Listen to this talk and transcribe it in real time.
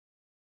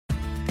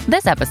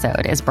This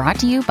episode is brought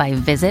to you by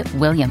Visit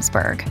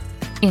Williamsburg.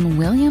 In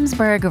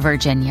Williamsburg,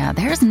 Virginia,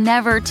 there's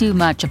never too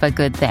much of a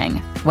good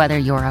thing. Whether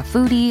you're a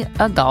foodie,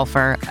 a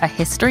golfer, a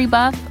history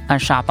buff, a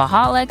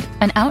shopaholic,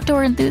 an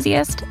outdoor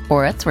enthusiast,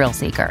 or a thrill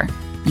seeker,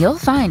 you'll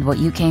find what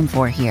you came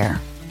for here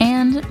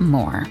and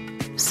more.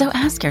 So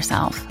ask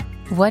yourself,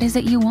 what is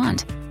it you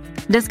want?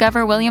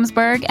 Discover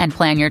Williamsburg and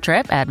plan your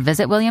trip at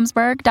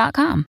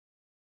visitwilliamsburg.com.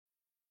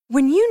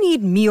 When you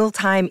need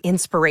mealtime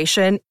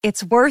inspiration,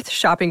 it's worth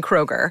shopping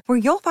Kroger, where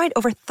you'll find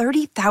over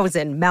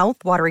 30,000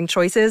 mouth-watering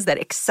choices that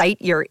excite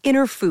your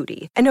inner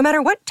foodie. And no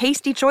matter what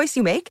tasty choice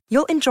you make,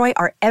 you'll enjoy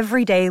our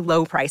everyday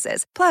low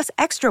prices, plus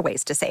extra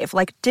ways to save,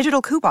 like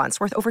digital coupons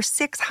worth over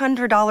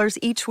 $600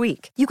 each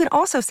week. You can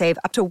also save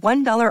up to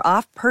 $1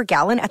 off per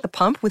gallon at the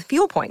pump with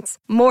fuel points.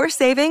 More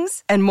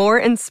savings and more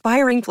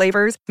inspiring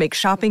flavors make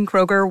shopping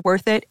Kroger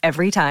worth it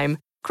every time.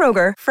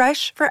 Kroger,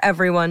 fresh for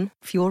everyone.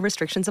 Fuel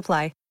restrictions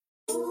apply.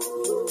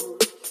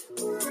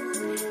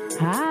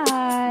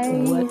 Hi.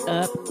 What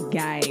up,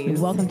 guys?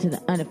 Welcome to the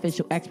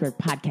Unofficial Expert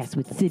Podcast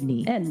with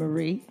Sydney And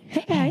Marie.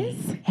 Hey, guys.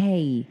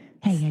 Hey.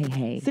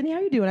 Sydney, how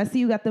you doing? I see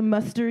you got the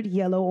mustard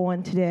yellow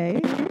on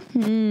today.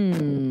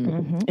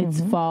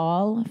 It's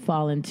fall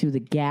into the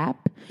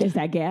Gap. Is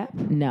that Gap?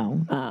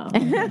 No. Oh.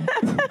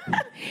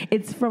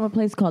 It's from a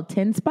place called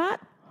Ten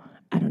Spot.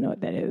 I don't know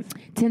what that is.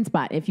 Ten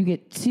Spot. If you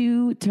get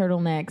 2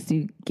 turtlenecks,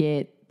 you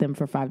get them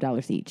for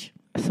 $5 each.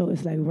 So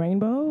it's like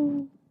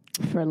rainbow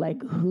for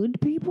like hood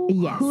people?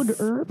 Yes.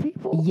 Hood-er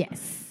people?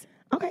 Yes.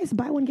 Okay, so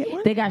buy one, get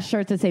one? They got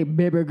shirts that say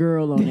baby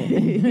girl on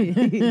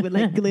it. With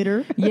like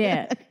glitter?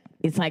 Yeah.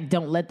 It's like,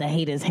 don't let the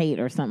haters hate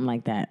or something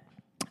like that.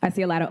 I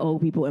see a lot of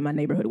old people in my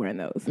neighborhood wearing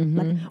those.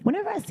 Like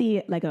whenever I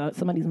see like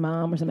somebody's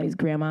mom or somebody's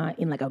grandma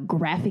in like a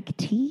graphic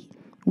tee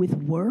with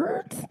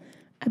words,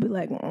 I'd be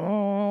like,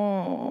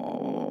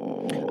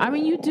 oh. I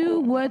mean, you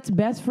do what's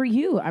best for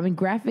you. I mean,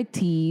 graphic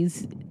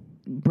tees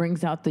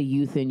brings out the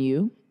youth in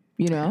you,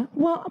 you know?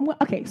 Well,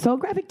 okay, so a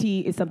graphic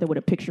tee is something with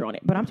a picture on it,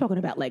 but I'm talking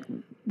about like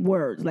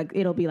words. Like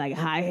it'll be like,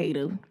 hi,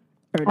 hater. Or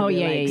it'll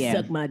be like,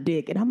 suck my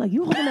dick. And I'm like,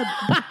 you holding up,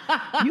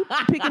 you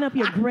picking up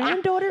your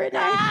granddaughter at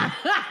night?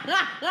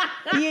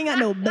 You ain't got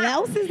no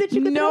blouses that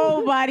you can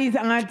Nobody's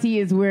auntie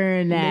is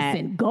wearing that.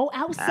 Listen, go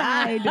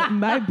outside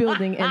my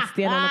building and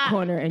stand on the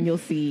corner and you'll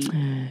see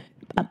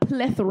a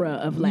plethora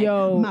of like,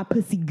 my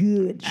pussy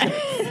good shirts.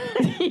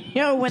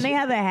 Yo, when they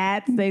have the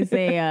hats, they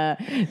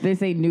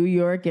say New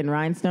York and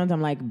rhinestones.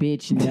 I'm like,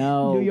 bitch,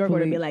 no. New York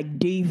would be like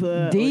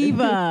diva,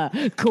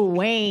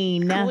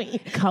 queen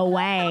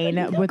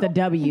with a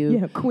W.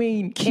 Yeah,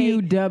 queen,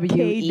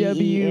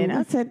 QWE. And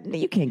I said,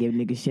 you can't give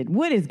niggas shit.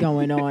 What is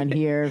going on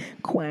here?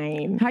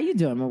 Queen. How you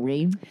doing,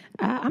 Marie?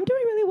 I'm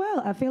doing really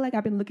well. I feel like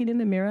I've been looking in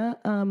the mirror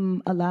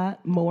a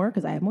lot more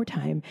because I have more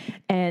time,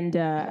 and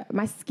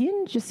my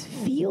skin just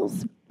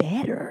feels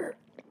better.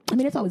 I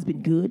mean, it's always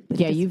been good.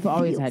 But you've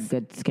always had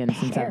good skin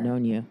since I've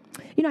known you.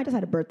 You know, I just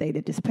had a birthday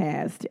that just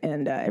passed,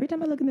 and every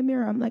time I look in the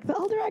mirror, I'm like, the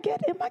older I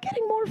get, am I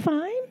getting more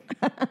fine?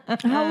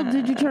 How old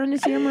did you turn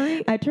this year,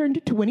 Marie? I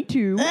turned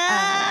 22.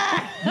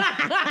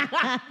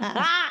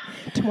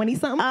 20-something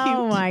cute.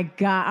 Oh, my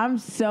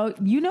God.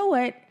 You know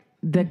what?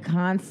 The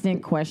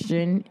constant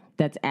question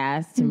that's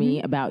asked to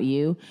me about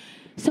you.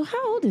 So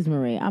how old is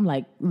Marie? I'm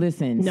like,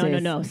 listen,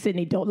 No,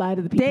 Sydney, don't lie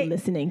to the people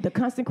listening. The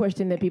constant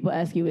question that people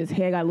ask you is,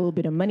 hey, I got a little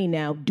bit of money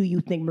now. Do you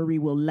think Marie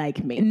will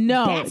like me?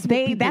 No, that's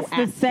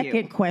the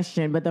second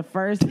question. But the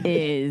first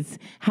is,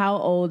 how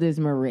old is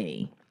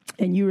Marie?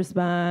 And you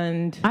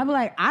respond, I'm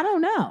like, I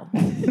don't know.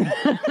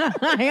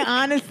 I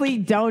honestly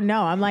don't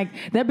know. I'm like,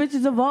 that bitch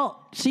is a vault.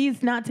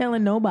 She's not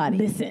telling nobody.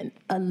 Listen,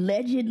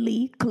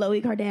 allegedly,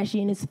 Khloe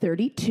Kardashian is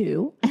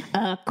 32.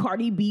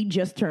 Cardi B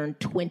just turned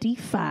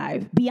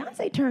 25.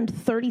 Beyonce turned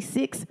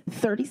 36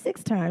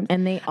 times.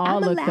 And they all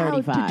look 35. I'm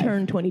allowed to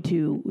turn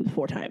 22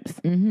 4 times.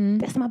 Mm-hmm.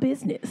 That's my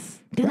business.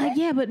 They're like,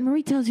 yeah, but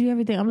Marie tells you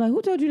everything. I'm like,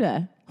 who told you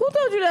that? Who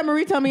told you that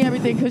Marie told me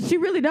everything? Because she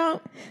really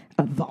don't.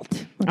 A vault.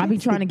 Okay. I'll be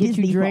trying to get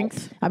Disney you drinks.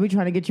 vault. I'll be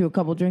trying to get you a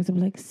couple drinks. I'm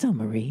like, so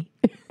Marie,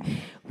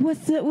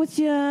 what's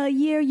your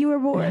year you were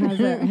born?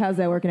 How's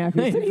that working out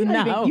for you? You're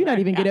not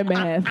even good at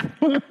math.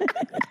 What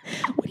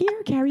do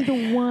you carry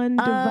the 1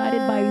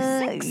 divided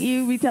by 6?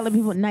 You be telling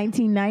people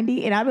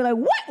 1990, and I'll be like,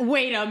 what?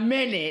 Wait a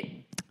minute.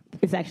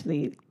 It's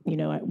actually, you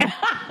know what?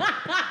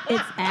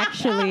 It's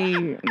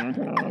actually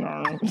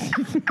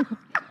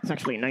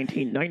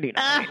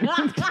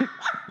 1999.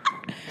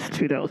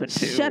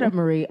 2002. Shut up,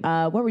 Marie.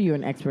 What were you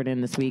an expert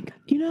in this week?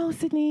 You know,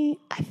 Sydney,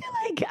 I feel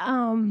like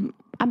I'm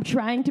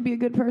trying to be a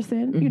good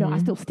person. You know, I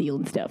still steal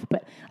and stuff,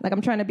 but like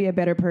I'm trying to be a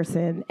better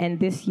person. And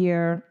this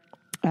year,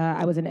 today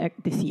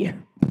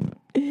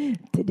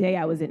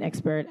I was an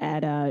expert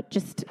at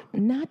just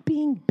not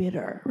being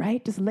bitter,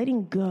 right? Just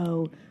letting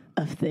go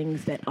of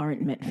things that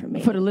aren't meant for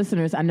me. For the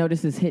listeners, I know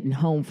this is hitting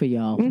home for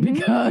y'all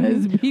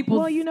because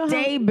people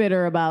stay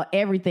bitter about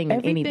everything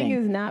and anything.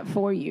 Everything is not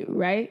for you,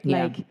 right?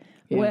 Yeah. Like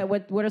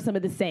What are some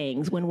of the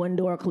sayings? When one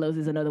door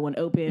closes, another one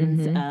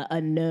opens.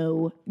 A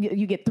no.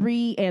 You get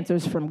 3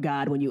 answers from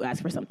God when you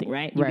ask for something,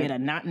 right? You get a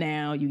not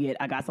now. You get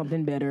I got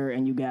something better,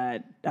 and you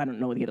got I don't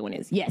know what the other one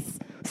is. Yes,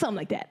 something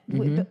like that.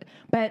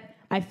 But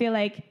I feel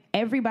like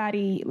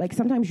everybody, like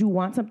sometimes you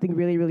want something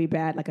really, really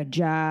bad, like a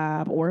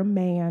job or a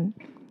man.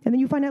 And then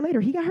you find out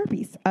later he got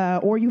herpes,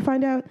 or you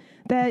find out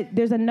that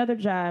there's another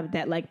job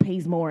that like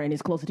pays more and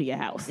is closer to your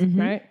house,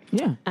 right?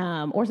 Yeah.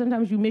 Or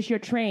sometimes you miss your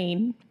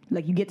train,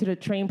 like you get to the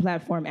train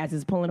platform as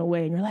it's pulling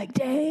away, and you're like,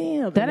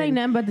 "Damn!" That ain't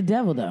nothing but the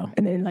devil, though.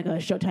 And then like a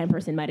Showtime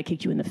person might have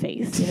kicked you in the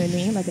face. You know what I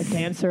mean? Like a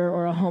dancer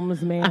or a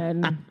homeless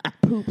man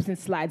poops and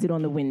slides it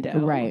on the window.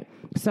 Right.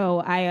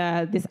 So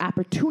this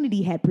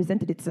opportunity had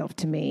presented itself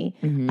to me,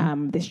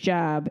 this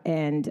job,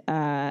 and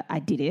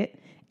I did it.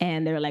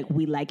 And they were like,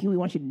 "We like you. We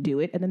want you to do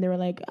it." And then they were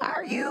like,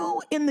 "Are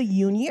you in the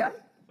union?"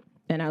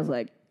 And I was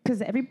like,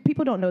 because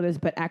people don't know this,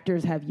 but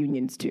actors have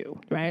unions too,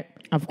 right?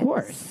 Of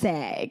course.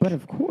 SAG. But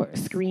of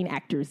course. Screen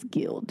Actors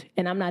Guild.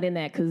 And I'm not in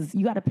that because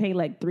you got to pay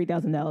like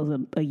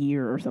 $3,000 a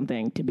year or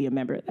something to be a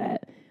member of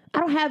that. I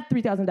don't have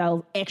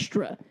 $3,000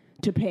 extra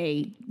to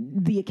pay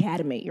the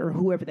Academy or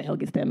whoever the hell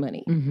gets that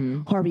money.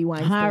 Harvey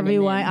Weinstein.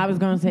 I was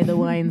going to say the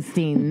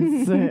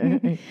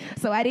Weinsteins.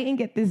 So I didn't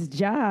get this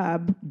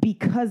job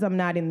because I'm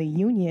not in the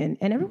union.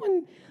 And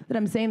everyone that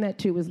I'm saying that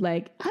to was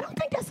like, I don't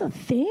think that's a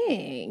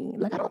thing.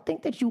 Like, I don't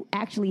think that you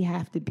actually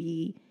have to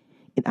be.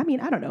 I mean,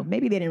 I don't know.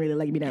 Maybe they didn't really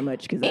like me that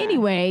much.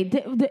 Anyway,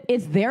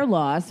 it's their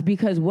loss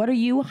because what are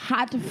you?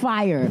 Hot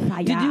fire.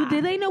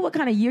 Did they know what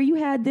kind of year you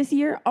had this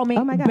year? I mean,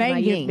 oh my God,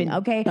 banging.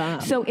 Okay.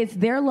 So it's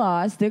their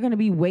loss. They're going to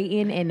be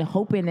waiting and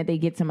hoping that they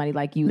get somebody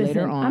like you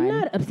later on. I'm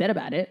not upset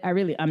about it.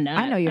 I'm not.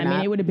 I know you're not. I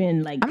mean, it would have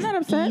been like I'm not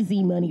upset.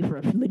 Easy money for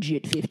a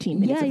legit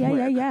 15 minutes of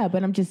work. Yeah.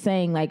 But I'm just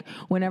saying, like,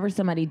 whenever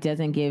somebody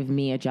doesn't give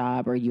me a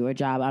job or you a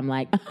job, I'm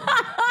like,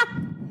 what?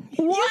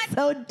 You're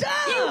so dumb.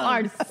 You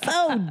are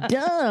so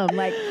dumb.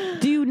 Like,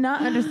 do you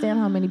not understand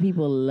how many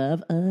people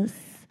love us?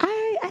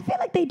 I feel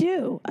like they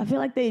do. I feel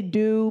like they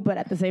do, but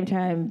at the same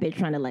time, they're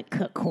trying to like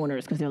cut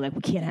corners because they're like,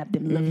 we can't have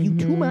them love you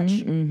too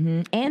much.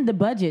 And the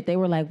budget, they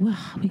were like, well,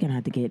 we're going to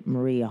have to get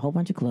Marie a whole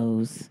bunch of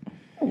clothes.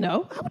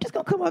 No, I was just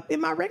going to come up in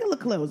my regular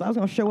clothes. I was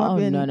going to show up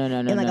in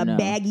a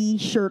baggy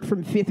shirt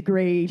from 5th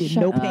grade and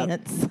no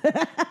pants.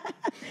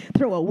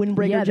 Throw a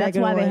windbreaker jacket on. That's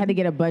why they had to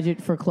get a budget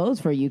for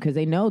clothes for you because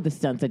they know the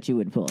stunts that you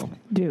would pull.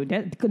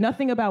 Dude,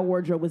 nothing about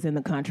wardrobe was in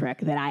the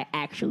contract that I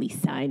actually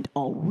signed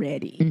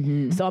already.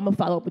 So I'm going to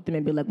follow up with them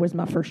and be like, where's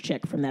my first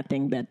check from that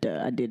thing that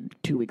I did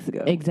 2 weeks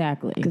ago?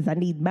 Exactly. Because I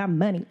need my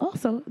money.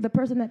 Also, the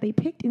person that they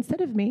picked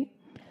instead of me,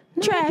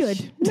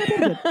 trash.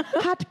 Good.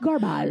 Hot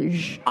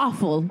garbage.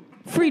 Awful.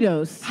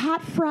 Fritos.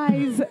 Hot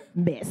fries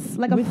mess.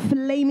 Like a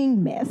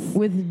flaming mess.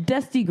 With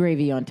dusty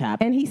gravy on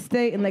top. And he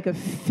stayed in like a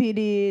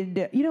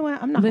fitted, you know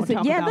what, I'm not going to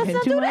talk about him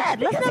too much.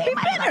 Let's not be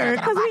bitter.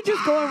 Because we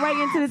just going right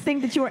into the thing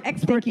that you are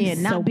expert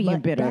in, not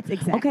being bitter. That's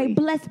exactly. Okay,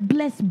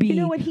 bless be. You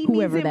know what, he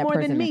needs it more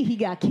than me. He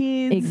got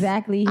kids.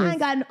 Exactly. I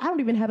don't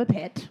even have a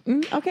pet.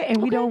 Okay,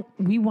 and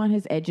we want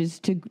his edges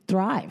to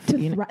thrive.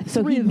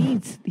 So he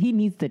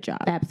needs the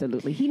job.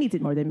 Absolutely. He needs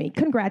it more than me.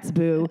 Congrats,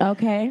 boo.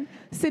 Okay.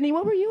 Sydney,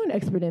 what were you an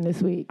expert in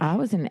this week? I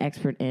was an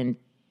expert in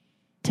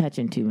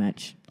touching too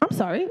much. I'm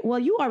sorry. Well,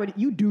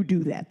 you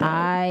do that, though.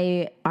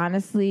 I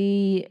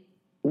honestly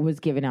was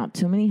giving out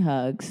too many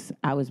hugs.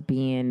 I was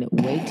being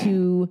way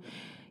too,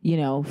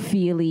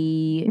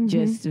 feely,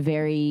 just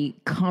very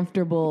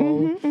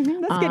comfortable.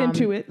 Let's get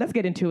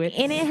into it.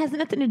 And it has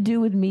nothing to do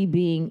with me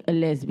being a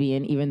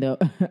lesbian, even though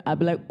I'd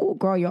be like, oh,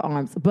 girl, your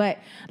arms. But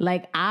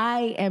like,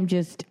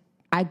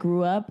 I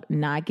grew up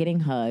not getting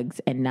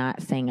hugs and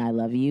not saying I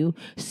love you.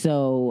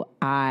 So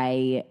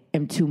I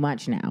am too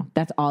much now.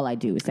 That's all I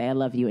do is say I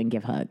love you and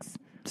give hugs.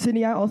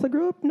 Sydney, I also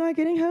grew up not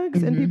getting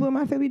hugs, and people in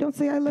my family don't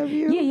say I love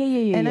you.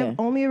 Yeah. And I've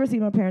only ever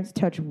seen my parents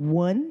touch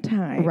one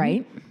time.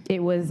 Right.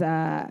 It was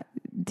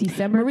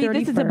December Marie, 31st.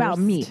 this is about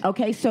me.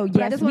 Okay, so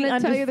yes, we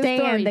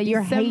understand that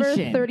you're December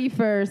Haitian.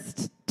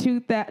 31st,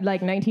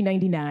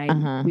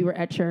 1999. We were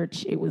at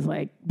church. It was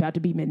like about to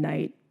be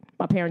midnight.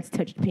 My parents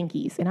touched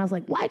pinkies, and I was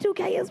like,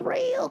 Y2K is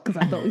real, because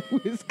I thought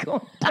we was going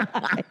to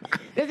die.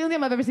 That's the only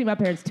time I've ever seen my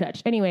parents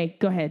touch. Anyway,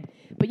 go ahead.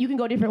 But you can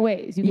go different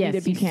ways. You can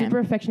either be super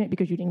affectionate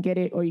because you didn't get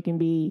it, or you can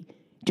be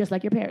just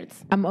like your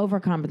parents. I'm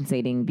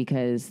overcompensating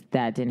because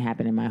that didn't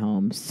happen in my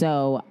home.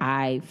 So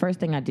first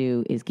thing I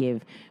do is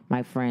give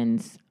my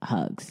friends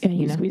hugs. And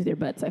you squeeze their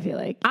butts, I feel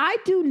like. I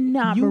do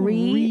not,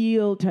 Marie.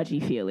 Real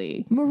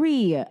touchy-feely.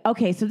 Marie,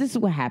 okay, so this is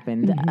what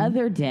happened. The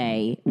other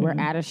day, we're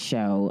at a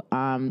show.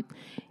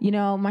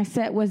 My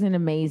set wasn't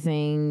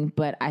amazing,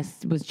 but I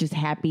was just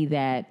happy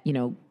that,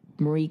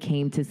 Marie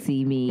came to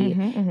see me.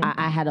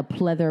 I had a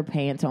pleather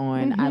pants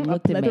on. I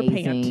looked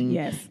amazing.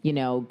 Yes.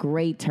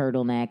 Great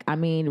turtleneck. I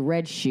mean,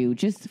 red shoe,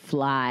 just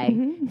fly.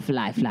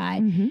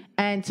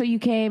 And so you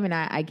came and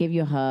I gave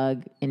you a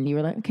hug and you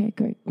were like, okay,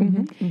 great.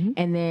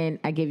 And then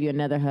I gave you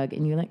another hug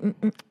and you were like,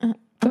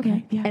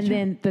 okay. Yeah, and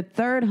then the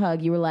third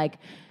hug, you were like,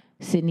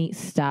 Sydney,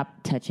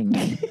 stop touching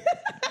me.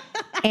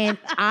 And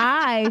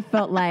I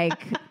felt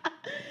like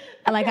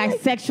like I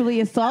sexually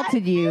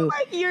assaulted you.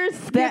 Like you're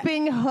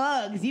skipping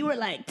hugs. You were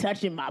like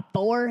touching my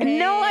forehead.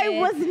 No, I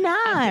was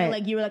not. I feel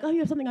like you were like, oh, you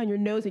have something on your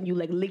nose, and you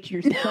like licked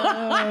your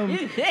thumb.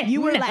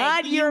 You were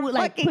like, you're you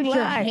like put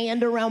your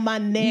hand around my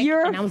neck.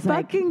 You're and I was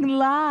fucking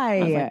lie.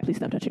 I was like, please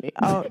stop touching me.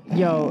 Oh,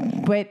 yo,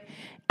 but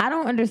I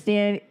don't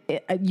understand.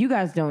 You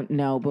guys don't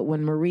know, but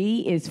when Marie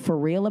is for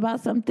real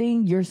about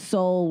something, your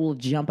soul will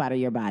jump out of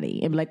your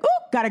body and be like,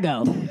 oh, gotta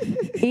go.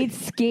 It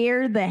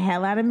scared the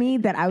hell out of me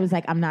that I was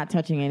like, I'm not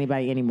touching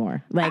anybody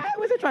anymore. Like, I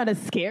wasn't trying to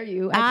scare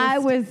you. I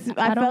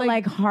felt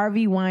like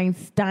Harvey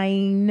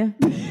Weinstein.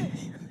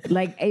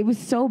 Like, it was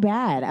so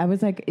bad. I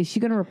was like, is she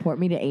going to report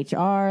me to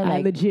HR? Like,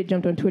 I legit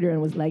jumped on Twitter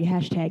and was like,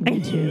 hashtag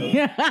me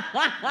too.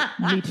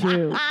 Me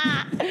too.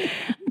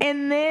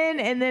 And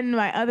then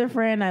my other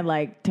friend, I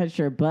like touched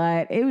her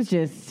butt. It was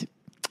just...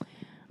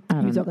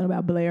 You talking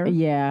about Blair?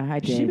 Yeah, I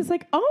did. She was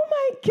like, oh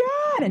my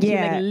God. And she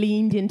like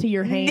leaned into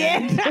your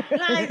hand.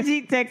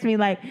 She texted me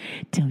like,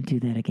 don't do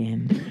that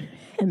again.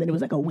 And then it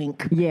was like a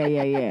wink.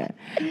 Yeah.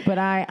 But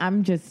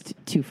I'm just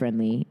too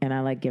friendly, and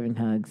I like giving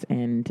hugs,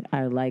 and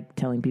I like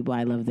telling people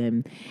I love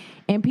them.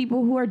 And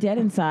people who are dead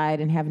inside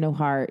and have no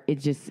heart,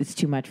 it's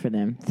too much for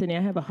them. Sydney,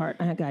 I have a heart.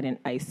 I got an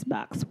ice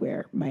box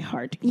where my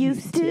heart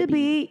used to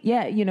be.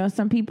 Yeah,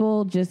 some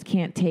people just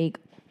can't take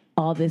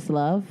All This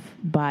Love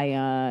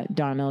by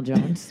Darnell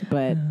Jones,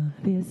 but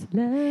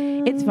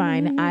it's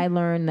fine. I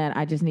learned that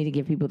I just need to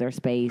give people their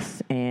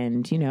space,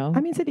 and I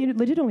mean, Sydney, it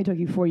legit only took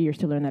you 4 years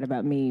to learn that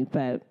about me,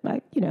 but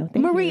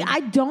Marie, I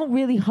don't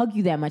really hug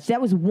you that much.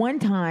 That was one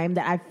time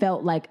that I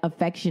felt like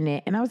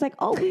affectionate, and I was like,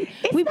 oh,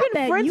 we've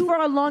been friends for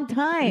a long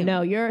time.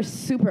 No, you're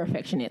super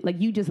affectionate. Like,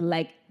 you just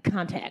like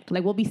contact.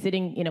 Like, we'll be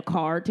sitting in a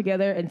car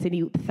together and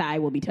Sydney's thigh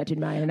will be touching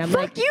mine, and I'm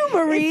like, fuck you,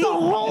 Marie. It's a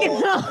whole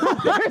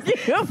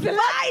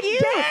slide you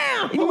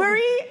down,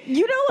 Marie.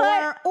 You know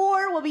what?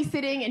 Or we'll be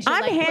sitting and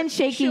I'm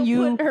handshaking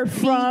you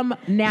from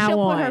now she'll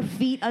on. Put her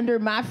feet under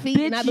my feet.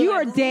 Bitch, you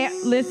are damn.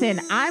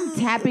 Listen, I'm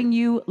tapping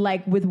you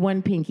like with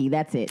one pinky.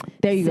 That's it.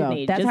 There you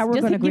Sydney, go. That's how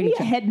we're going to give greet me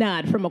a head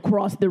nod from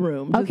across the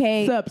room.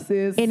 Okay. Sup,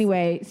 sis?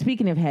 Anyway,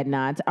 speaking of head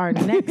nods, our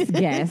next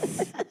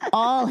guest,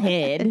 all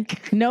head,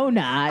 no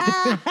nod.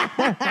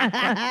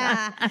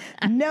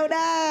 No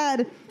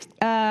nod.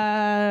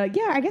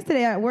 I guess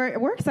today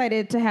we're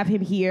excited to have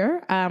him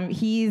here.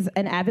 He's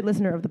an avid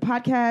listener of the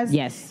podcast.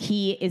 Yes.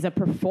 He is a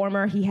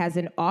performer. He has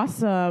an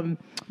awesome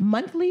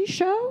monthly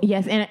show.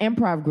 Yes, and an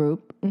improv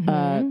group,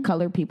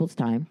 Colored People's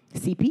Time.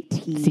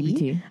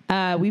 CPT.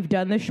 We've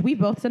done we've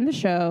both done the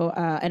show,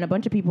 and a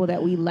bunch of people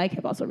that we like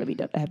have also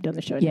have done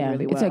the show. Yeah,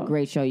 really well. It's a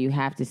great show. You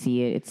have to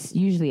see it. It's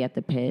usually at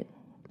the Pit,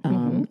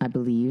 I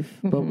believe,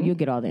 but you'll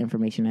get all the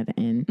information at the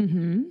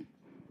end.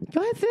 Go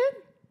ahead, Sid.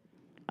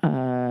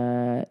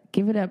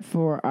 Give it up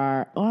for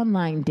our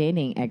online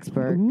dating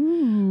expert,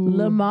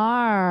 LeMar.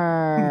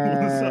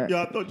 What's up,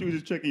 y'all? I thought you were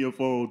just checking your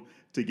phone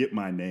to get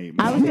my name.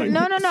 I was like, no.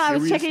 I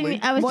was seriously? checking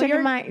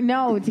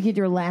to get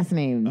your last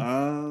name.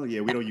 Oh,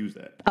 yeah, we don't use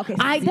that. Okay,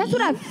 that's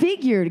what I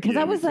figured because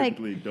Yeah, I was we like,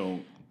 typically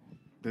don't.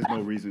 There's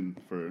no reason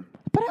for.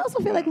 But I also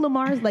feel like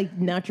Lamar is like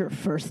not your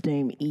first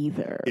name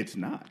either. It's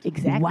not.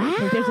 Exactly. Wow.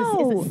 It's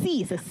a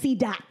C. It's a C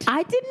dot.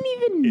 I didn't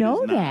even It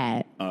know is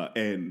not. that.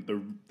 And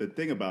the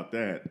thing about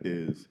that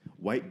is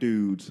white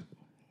dudes,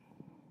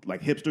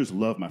 like hipsters,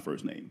 love my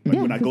first name. Like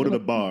when I go to the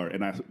bar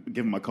and I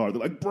give them my card,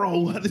 they're like,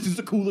 bro, this is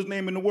the coolest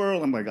name in the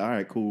world. I'm like, all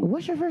right, cool.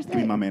 What's your first Give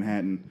me name? my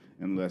Manhattan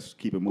and let's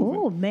keep it moving.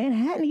 Oh,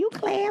 Manhattan, you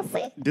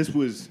classy. This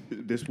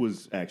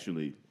was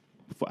actually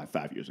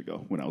 5 years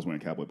ago when I was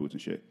wearing cowboy boots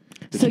and shit.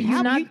 So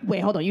you're not. Wait,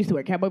 hold on. You used to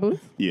wear cowboy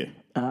boots? Yeah.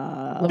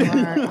 Lamar,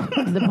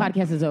 the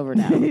podcast is over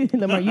now.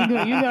 Lamar, you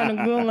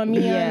gonna go on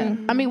me? Yeah.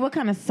 I mean, what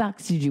kind of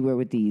socks did you wear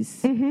with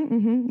these?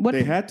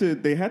 They had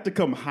to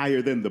come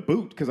higher than the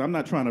boot because I'm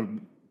not trying to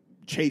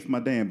chafe my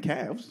damn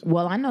calves.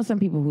 Well, I know some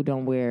people who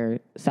don't wear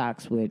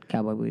socks with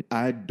cowboy boots.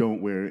 I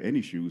don't wear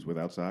any shoes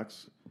without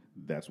socks.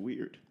 That's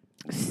weird.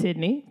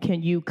 Sydney,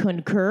 can you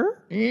concur?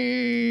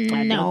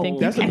 I don't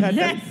think That's you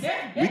can.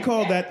 we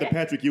call that the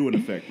Patrick Ewing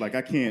effect. Like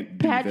I can't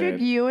do Patrick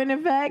that. Ewing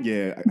effect?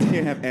 Yeah, I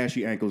can't have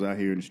ashy ankles out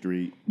here in the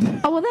street.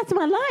 Oh, well, that's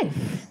my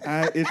life.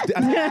 I think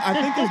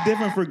it's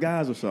different for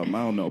guys or something.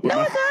 I don't know. But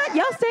No, it's not.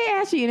 Y'all stay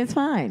ashy and it's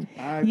fine.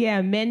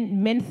 Yeah,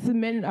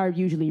 men are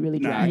usually really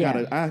dry.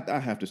 I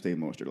have to stay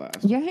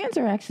moisturized. Your hands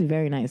are actually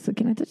very nice. So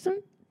can I touch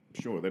them?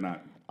 Sure, they're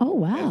not. Oh,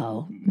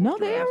 wow. No,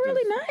 they are moisturized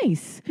really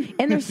nice.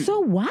 And they're so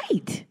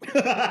white.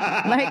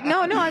 Like,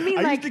 no, I mean,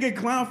 I like. used to get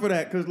clowned for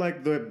that because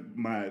like the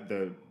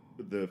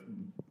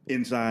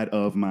inside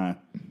of my,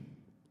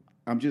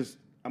 I'm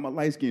a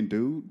light skinned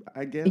dude,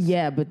 I guess.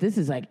 Yeah, but this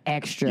is like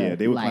extra. Yeah,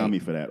 they would light. clown me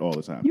for that all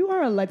the time. You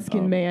are a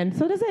light-skinned man.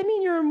 So does that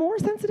mean you're more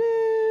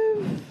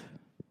sensitive?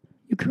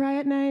 You cry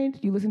at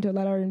night? You listen to a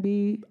lot of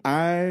R&B?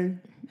 I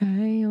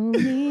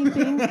only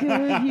think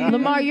of you.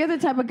 LeMar, you're the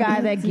type of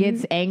guy that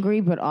gets angry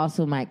but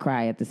also might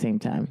cry at the same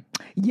time.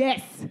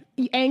 Yes.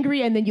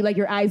 Angry, and then you like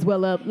your eyes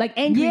well up. Like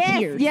angry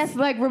tears. Yes,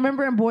 like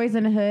remember in Boys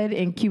in the Hood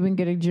and Cuban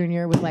Gooding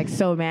Jr. was like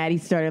so mad he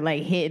started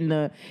like hitting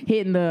the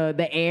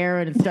air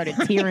and started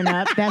tearing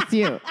up. That's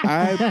you.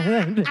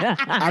 I'm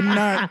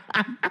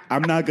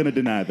not gonna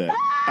deny that.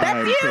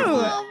 That's you.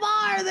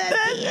 LeMar,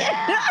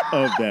 that's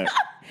of that.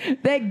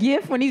 That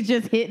gif when he's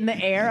just hitting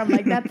the air, I'm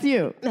like, that's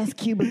you. That's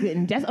Cuba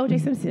Gooding. That's O.J.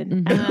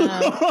 Simpson.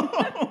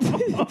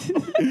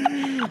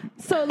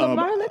 So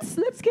LeMar,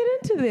 let's get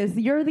into this.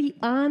 You're the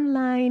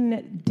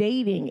online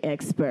dating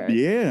expert.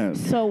 Yeah.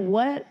 So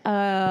what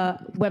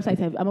websites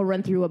have? I'm gonna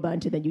run through a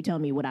bunch and then you tell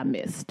me what I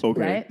missed. Okay.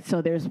 Right.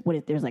 So there's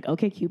like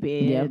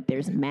OkCupid. Yep.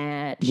 There's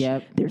Match.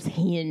 Yep. There's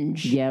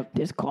Hinge. Yep.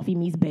 There's Coffee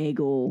Meets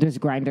Bagel. There's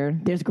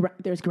Grindr. There's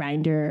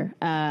Grindr.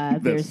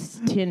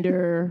 There's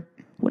Tinder.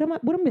 What am I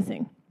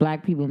missing?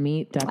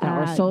 Blackpeoplemeet.com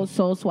or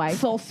Soul Swipe.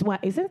 Soul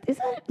Swipe. Is that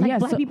like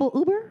Black people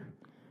Uber?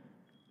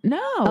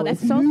 No,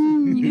 that's you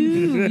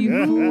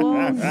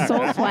fool.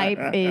 Soul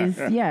Swipe is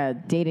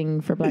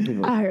dating for Black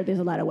people. I heard there's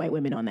a lot of white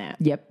women on that.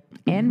 Yep,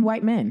 and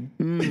white men.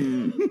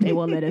 They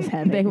won't let us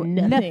have nothing.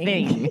 They're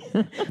like,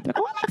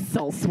 oh, I like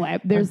Soul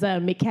Swipe. There's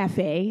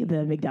McCafe,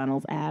 the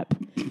McDonald's app.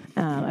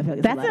 I feel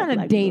like that's not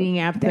a dating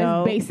app,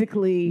 though. That's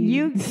basically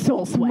you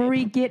Soul Swipe.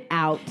 Marie, get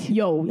out.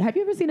 Yo, have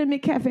you ever seen a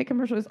McCafe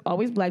commercial? It's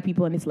always black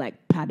people, and it's like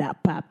pa da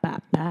pa pa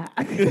pa.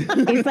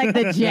 It's like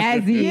the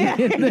jazzy,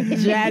 the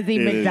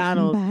jazzy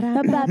McDonald's.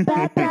 Like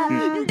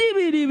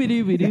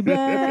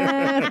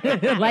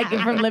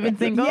from Living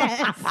Single.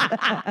 Yes.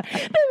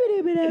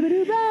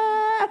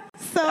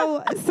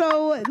 So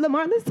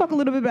LeMar, let's talk a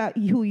little bit about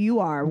who you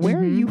are. Where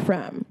are you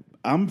from?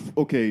 I'm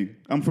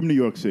from New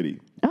York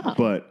City,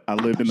 but I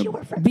lived in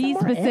the. Be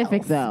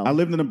specific though. I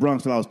lived in the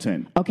Bronx till I was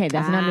 10. Okay,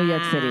 that's not New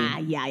York City.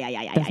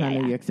 Yeah. That's not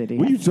New York City.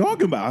 What are you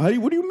talking about?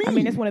 What do you mean? I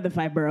mean, it's one of the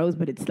 5 boroughs,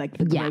 but it's like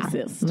the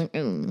closest.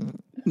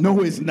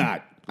 No, it's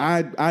not.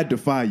 I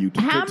defy you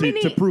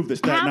to prove that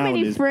Staten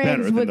Island is better How many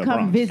friends than would the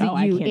come Bronx. visit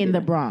you in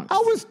the Bronx? I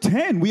was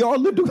 10. We all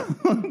lived.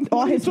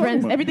 All his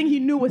friends, everything he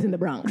knew was in the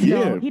Bronx.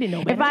 Yeah. So he didn't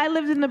know better. If I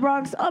lived in the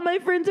Bronx, all my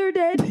friends are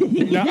dead.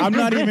 Now, I'm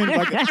not even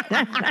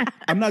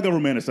I'm not gonna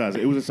romanticize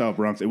it. It was a South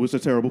Bronx. It was a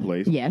terrible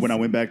place. Yes. When I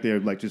went back there,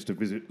 like just to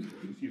visit,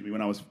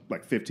 when I was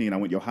like 15, I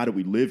went, yo, how did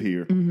we live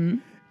here? Mm-hmm.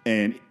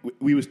 And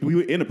we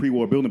were in a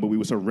pre-war building, but we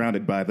were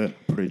surrounded by the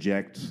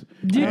projects.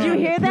 Did you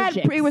hear that?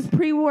 Projects. It was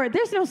pre-war.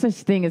 There's no such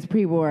thing as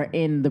pre-war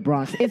in the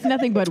Bronx. It's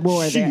nothing but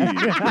war there.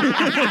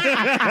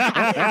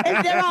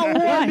 They're all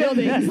war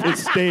buildings. It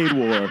stayed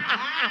war.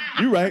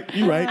 You're right.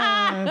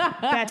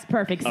 That's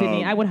perfect,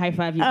 Sydney. I would high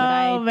five you, but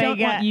I don't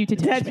want you to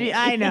touch me.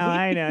 I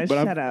know.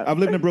 But Shut up. I've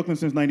lived in Brooklyn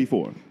since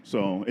 '94,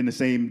 so in the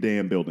same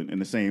damn building, in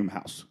the same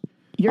house.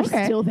 You're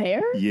still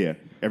there? Yeah.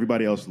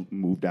 Everybody else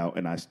moved out,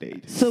 and I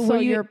stayed. So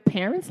your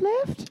parents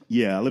left?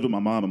 Yeah, I lived with my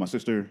mom and my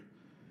sister,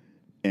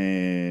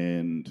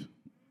 and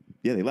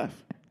they left.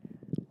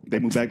 They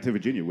moved back to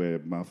Virginia, where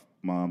my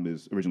mom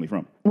is originally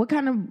from. What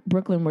kind of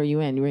Brooklyn were you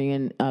in? Were you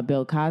in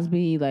Bill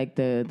Cosby, like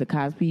the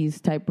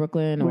Cosby's type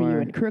Brooklyn, Were or you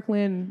in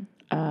Crooklyn?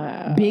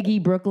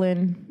 Biggie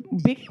Brooklyn?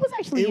 Biggie was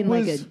actually in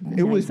like a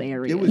nice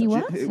area. He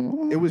was?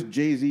 It was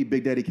Jay-Z,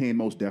 Big Daddy Kane,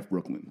 Mos Def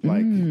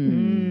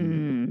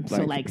Brooklyn,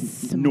 So like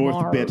North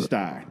smart.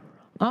 Bed-Stuy.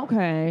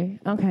 Okay.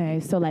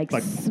 So like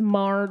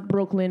smart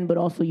Brooklyn, but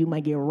also you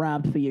might get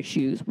robbed for your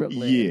shoes,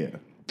 Brooklyn. Yeah.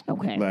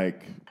 Okay.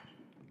 Like,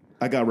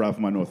 I got robbed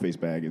for my North Face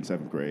bag in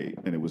 7th grade,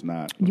 and it was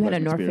not. You had a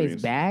pleasant North Face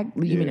experience. bag?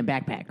 You mean a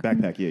backpack?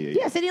 Backpack, yeah.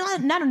 Yeah, Sydney,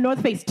 not a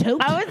North Face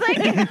tote. I was like,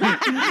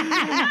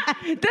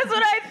 that's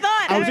what I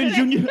thought. I was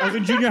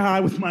in junior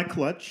high with my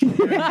clutch. His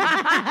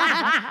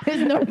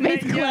North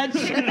Face clutch.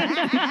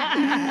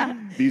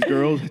 These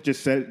girls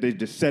just set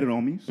it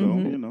on me.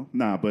 So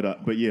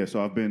but yeah.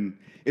 So I've been.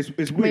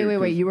 It's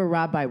weird. Wait. You were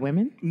robbed by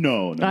women?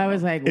 No. I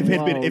was like, if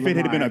whoa, it had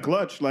been LeMar. a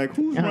clutch, like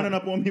who's running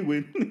up on me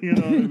with, you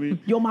know what I mean?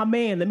 You're my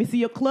man. Let me see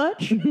your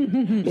clutch.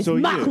 It's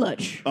my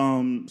clutch.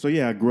 So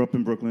yeah, I grew up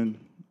in Brooklyn,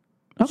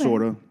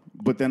 sorta.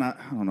 But then I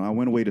don't know. I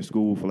went away to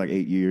school for like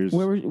 8 years.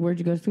 Where'd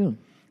you go to school?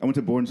 I went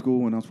to boarding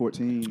school when I was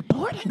 14.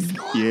 Boarding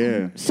school.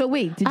 Yeah. So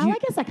wait, did you? I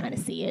guess I kind of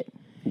see it.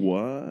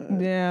 What?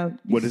 Yeah.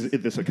 What is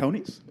it? The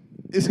Sauconys?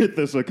 Is it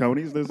the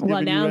Sauconys that's Well,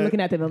 giving now you I'm that?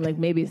 looking at them. I'm like,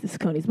 maybe it's the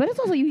Sauconys, but it's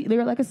also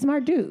you're like a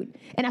smart dude,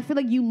 and I feel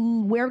like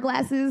you wear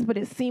glasses, but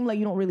it seemed like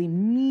you don't really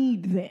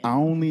need them. I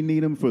only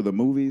need them for the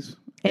movies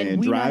and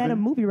we driving. not at a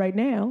movie right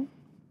now.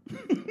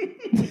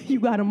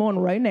 You got them on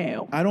right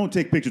now. I don't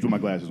take pictures with my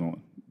glasses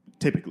on.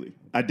 Typically,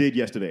 I did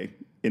yesterday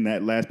in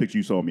that last picture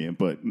you saw me in,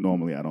 but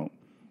normally I don't.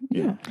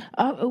 Yeah.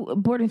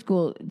 Boarding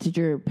school. Did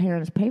your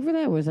parents pay for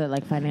that? Or was that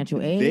like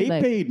financial aid? They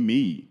paid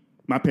me.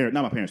 Not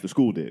my parents. The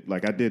school did.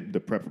 Like I did the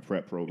prep for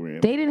prep program.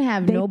 They didn't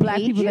have no black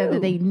paid people you.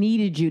 that they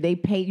needed you. They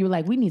paid you.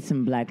 Like, we need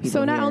some black people.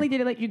 So not here. only did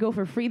they let you go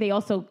for free, they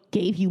also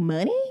gave you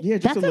money. Yeah,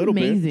 just That's a little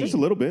amazing. bit. Just a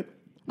little bit.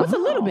 What's a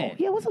little bit?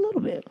 Yeah, what's a little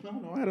bit? I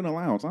don't know. I had an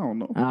allowance. I don't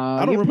know.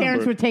 I don't your remember.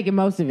 parents were taking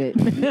most of it.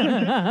 It's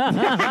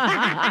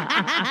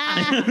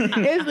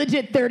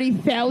legit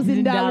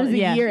 $30,000 a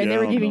Yeah. year, and Yeah, they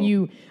were I don't giving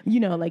know.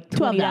 you, like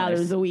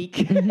 $12 a week.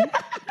 Mm-hmm.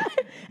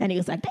 And he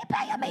was like, "They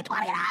paying me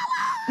 $20."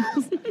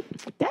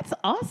 That's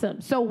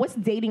awesome. So what's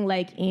dating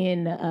like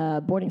in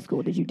boarding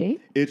school? Did you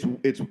date?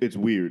 It's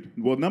weird.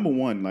 Well, number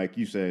one, like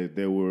you said,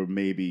 there were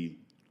maybe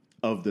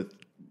of the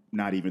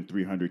not even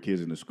 300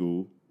 kids in the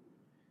school,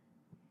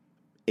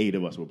 8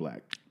 of us were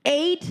black.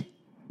 8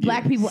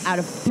 black people out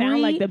of 300.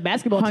 Sound like the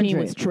basketball team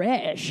was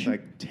trash.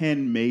 Like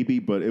 10 maybe,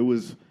 but it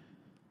was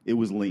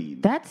lean.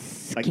 That's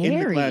scary. Like in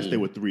the class, there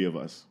were 3 of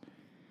us.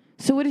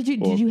 So what did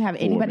you have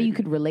anybody you maybe.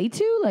 could relate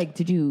to? Like,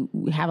 did you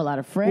have a lot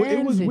of friends? Well,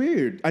 it was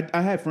weird. I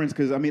had friends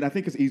because, I mean, I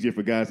think it's easier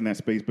for guys in that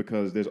space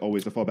because there's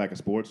always the fallback of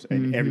sports,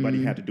 and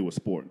everybody had to do a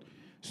sport.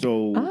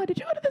 So, did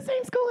you go to the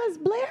same school as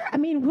Blair? I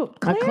mean,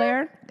 Claire?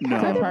 Claire? No.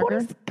 Claire Parker?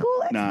 boarding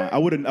school expert? nah, I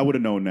would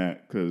have known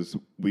that because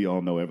we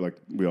all know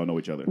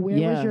each other. Where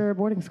was your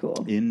boarding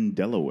school? In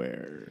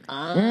Delaware.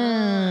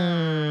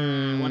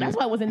 Well, that's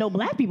why it wasn't no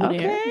black people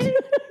there.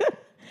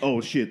 Oh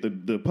shit!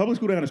 The public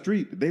school down the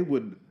street, they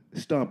would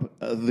stomp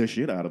the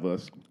shit out of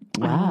us.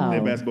 Wow.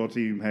 Their basketball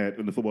team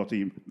and the football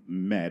team,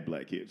 mad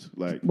black kids.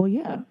 Like, Well,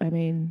 yeah. I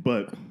mean,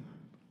 but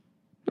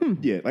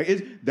yeah, like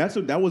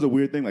that was a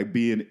weird thing. Like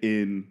being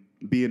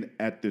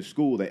at the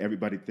school that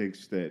everybody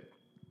thinks that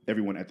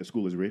everyone at the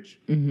school is rich.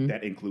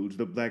 That includes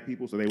the black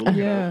people. So they were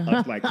looking at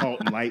us like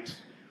Carlton Lights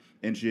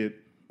and shit.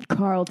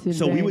 Carlton.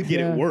 So we would get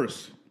it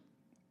worse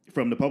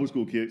from the public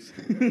school kids.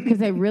 Because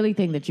they really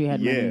think that you had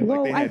money. Like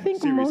Well, they I had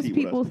think serious most heat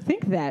with people us.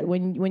 think that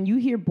when you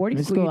hear boarding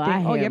The school, school you I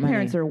think, oh, had your money.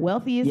 parents are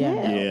wealthy as hell.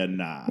 Yeah,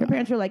 nah. Your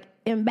parents are like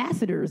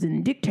ambassadors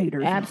and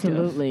dictators.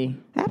 Absolutely.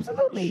 And stuff.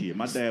 Absolutely. Shit,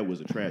 my dad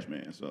was a trash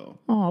man, so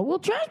Oh, well,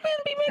 trash men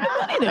be making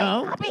money,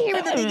 though. I be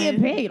hearing that they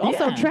get paid.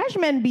 Also, trash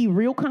men be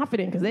real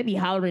confident because they be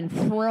hollering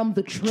from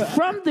the truck.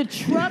 From the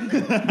truck,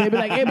 They be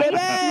like, hey, baby.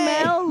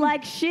 smell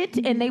like shit,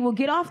 and they will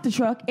get off the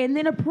truck and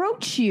then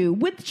approach you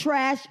with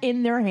trash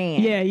in their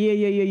hand. Yeah.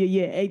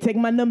 Hey, take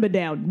my number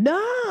down.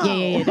 No.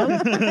 Yeah.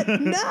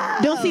 Don't, No.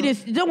 don't see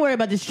this. Don't worry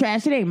about this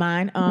trash. It ain't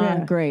mine.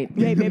 Great.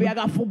 Hey, baby, I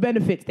got full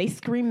benefits. They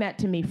scream that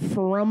to me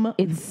from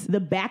the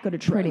back of the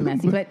truck. Pretty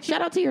messy. But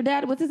shout out to your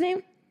dad. What's his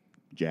name?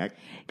 Jack.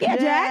 Yeah,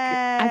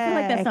 Jack. I feel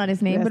like that's not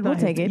his name, That's but we'll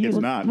not take it. It's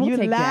We'll- not. We'll You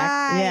take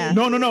Jack. lie. Yeah.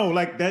 No.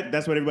 Like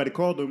that's what everybody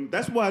called him.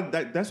 That's why.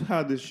 That's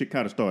how this shit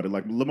kind of started.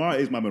 Like LeMar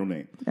is my middle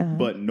name,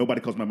 but nobody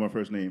calls my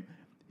first name.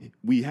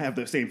 We have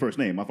the same first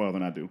name. My father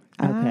and I do.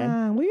 Okay.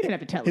 Well, you didn't have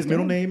to tell His us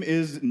middle that. name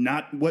is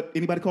not what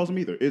anybody calls him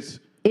either. It's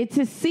It's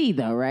a C,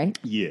 though, right?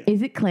 yeah.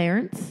 Is it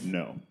Clarence?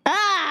 No.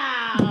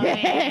 Oh,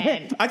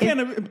 man. I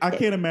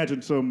can't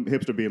imagine some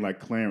hipster being like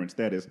Clarence.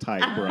 That is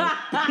tight, bro.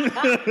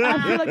 I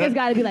feel like there's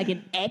got to be like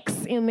an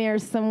X in there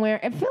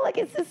somewhere. I feel like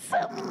it's just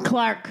something.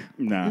 Clark.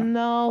 Nah.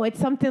 No, it's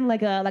something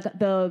like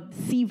the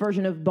C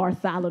version of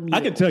Bartholomew.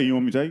 I can tell you. You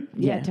want me to tell you?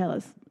 Yeah, Yeah. tell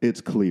us.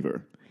 It's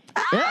Cleaver.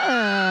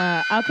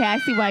 Okay, I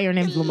see why your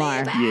name's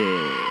Lamar.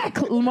 Yeah.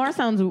 Lamar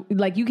sounds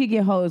like you could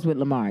get hoes with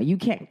Lamar. You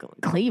can't.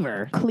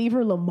 Cleaver.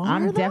 Cleaver Lamar.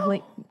 I'm though?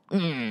 definitely.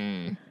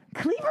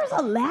 Cleaver's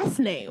a last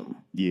name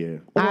Yeah.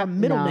 or a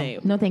middle no,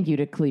 name. No, thank you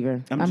to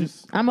Cleaver.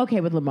 I'm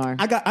okay with Lamar.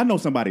 I know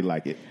somebody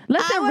like it.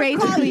 Let's erase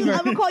Cleaver.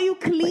 I'm gonna call you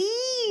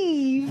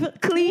Cleve.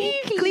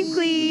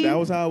 Cleve. That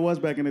was how it was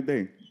back in the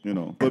day, you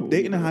know. But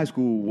dating in high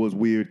school was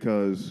weird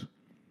because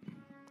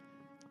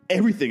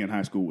everything in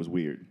high school was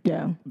weird.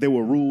 Yeah. There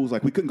were rules,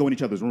 like we couldn't go in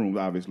each other's rooms,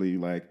 obviously.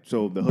 Like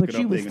so the hooking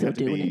you up was thing still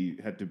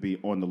had to be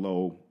on the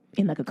low.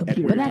 In like a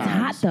computer. But that's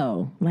times. hot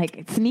though.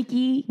 Like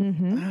sneaky.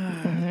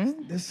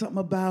 There's something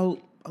about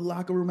a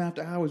locker room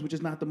after hours, which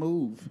is not the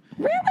move.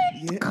 Really?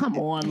 Yeah. Come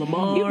on,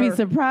 Lamar. You'd be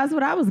surprised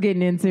what I was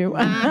getting into.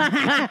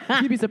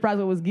 You'd be surprised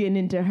what was getting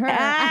into her.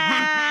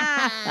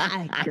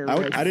 I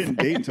didn't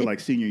date until like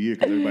senior year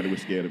because everybody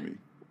was scared of me.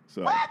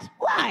 So What?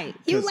 Why?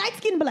 You 'Cause- light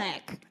skin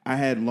black. I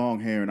had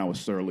long hair and I was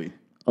surly.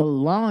 A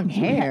long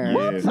hair.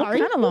 What? What Sorry,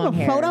 kind of you have long a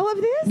hair? photo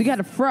of this? You got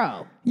a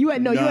fro. You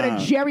had you had Nah. a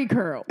Jerry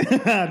curl.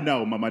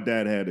 No, my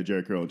dad had a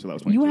Jerry curl until I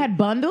was 22. You had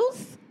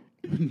bundles.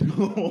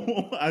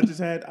 No, I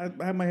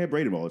had my hair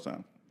braided all the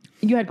time.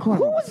 You had cornrows.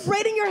 Who was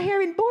braiding your hair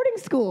in boarding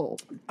school?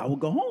 I would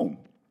go home.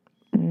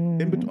 On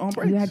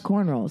breaks. You had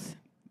cornrows.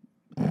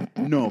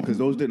 No, because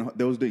those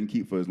didn't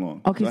keep for as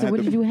long. Okay, I so had what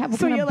the- did you have? What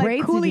So kind you're of like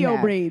braids did you Coolio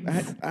have?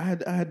 braids. I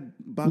had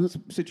box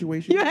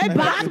situations. You had I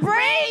box the-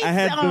 Braids? I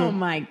had Oh the-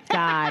 my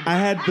god. I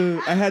had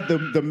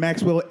the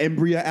Maxwell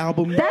Embria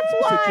album. That's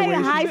why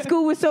situation. high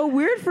school was so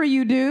weird for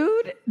you,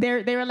 dude.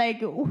 They were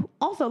like,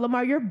 also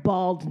Lamar, you're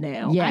bald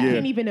now. Yeah. I Yeah.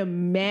 can't even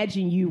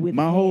imagine you with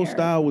My whole hair.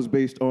 style was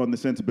based on the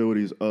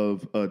sensibilities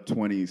of a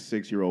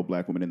 26-year-old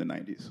black woman in the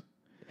 90s.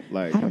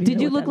 Like, don't even Did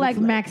know you what look that like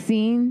looks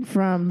Maxine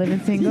from Living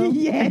Single?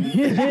 Yes.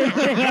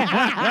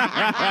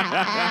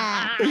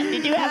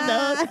 Did you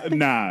have those?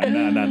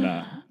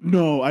 nah.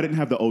 No, I didn't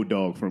have the old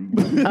dog from.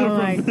 Oh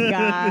my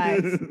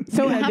god.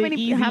 So You had how the many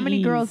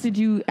Easy girls did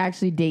you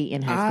actually date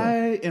in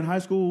high school? In high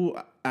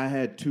school, I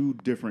had 2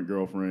 different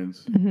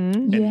girlfriends. You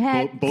and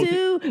had both-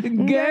 2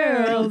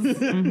 girls.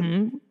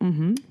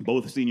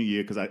 Both senior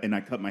year because I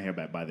cut my hair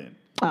back by then.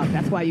 Oh,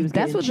 that's why you was.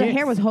 That's getting what the chicks.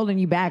 hair was holding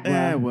you back, bro.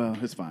 Yeah, well,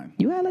 it's fine.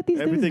 You gotta let these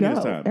Everything things in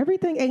its go. time.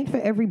 Everything ain't for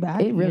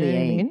everybody. It really you know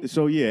what I ain't. mean?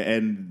 So yeah,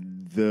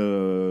 and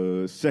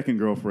the second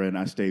girlfriend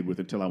I stayed with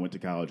until I went to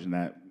college, and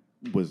that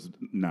was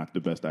not the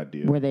best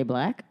idea. Were they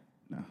black?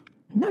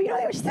 No, you know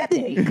they were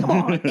Sydney. Come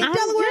on, in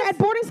Delaware at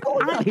boarding school.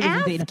 I'm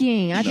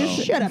asking. I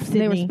just shut up, Sydney.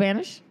 They were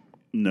Spanish.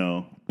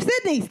 No.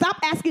 Sydney, stop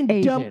asking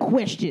dumb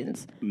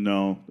questions.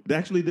 No.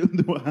 Actually,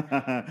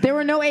 there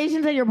were no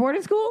Asians at your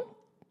boarding school?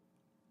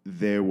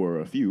 There were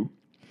a few.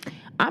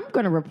 I'm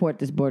going to report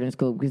this boarding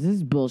school because this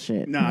is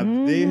bullshit. Nah,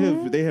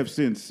 they have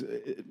since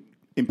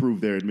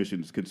improved their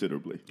admissions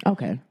considerably.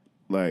 Okay.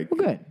 Like,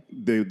 well,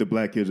 good. The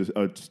black kids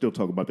are still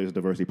talking about this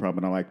diversity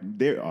problem. And I'm like,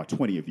 there are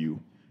 20 of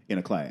you in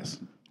a class.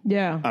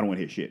 Yeah. I don't want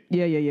to hear shit.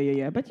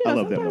 Yeah. But I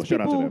love them.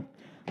 Shout out to them.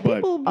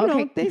 People, you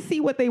know, they see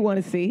what they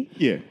want to see.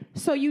 Yeah.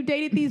 So you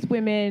dated these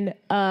women.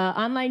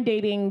 Online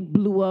dating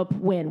blew up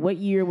when? What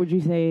year would you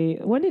say?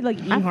 When did like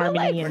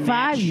eHarmony and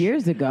 5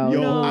 years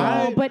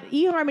ago? But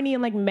eHarmony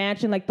and like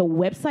Match and like the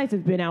websites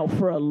have been out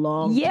for a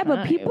long time. Yeah,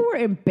 but people were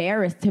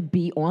embarrassed to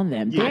be on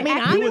them. Yeah. I mean,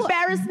 I'm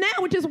embarrassed now,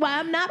 which is why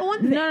I'm not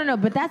on them. No.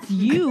 But that's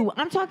you.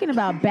 I'm talking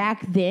about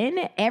back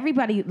then.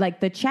 Everybody, like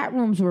the chat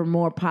rooms were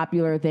more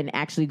popular than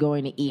actually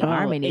going to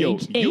eHarmony.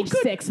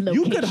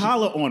 You could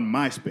holler on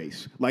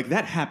MySpace. Like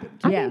that happened.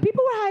 I mean,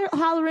 people were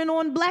hollering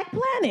on Black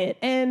Planet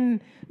and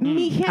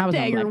Me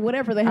Hempdag or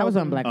whatever the hell. I was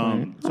on Black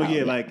Planet. So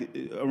yeah, like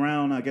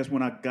around, I guess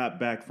when I got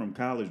back from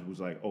college it was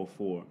like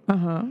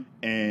 2004.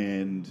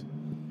 And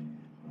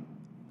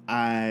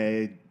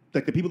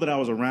like the people that I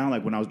was around,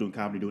 like when I was doing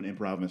comedy, doing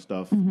improv and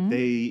stuff,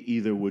 they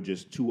either were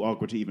just too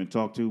awkward to even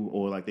talk to,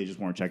 or like they just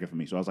weren't checking for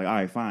me. So I was like, all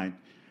right, fine.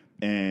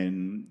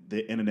 And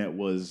the internet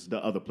was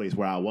the other place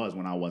where I was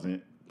when I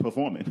wasn't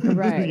performing.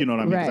 Right. You know what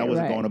I mean? Because I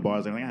wasn't right. going to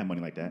bars and like, I had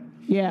money like that.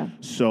 Yeah.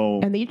 So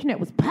and the internet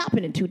was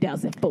popping in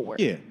 2004.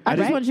 Yeah. I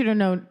just want you to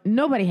know,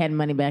 nobody had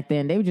money back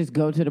then. They would just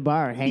go to the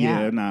bar and hang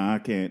out. Yeah, nah, I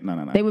can't.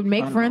 No. They would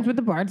make friends with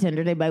the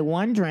bartender. They buy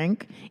one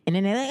drink, and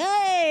then they're like,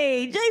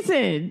 "Hey,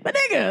 Jason, my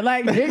nigga!"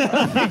 Like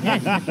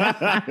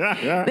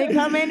they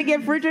come in to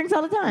get free drinks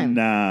all the time.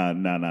 Nah.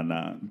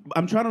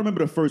 I'm trying to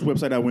remember the first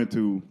website I went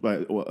to,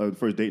 like the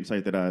first dating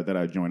site that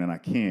I joined, and I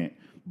can't.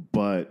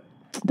 But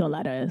don't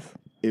lie to us.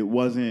 It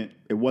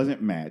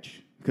wasn't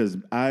Match because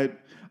I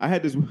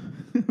had this.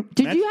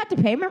 Did you have to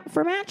pay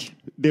for Match?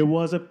 There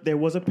was a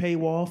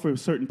paywall for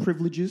certain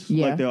privileges,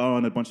 like there are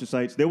on a bunch of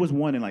sites. There was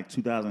one in like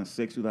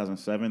 2006,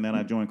 2007 that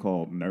I joined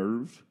called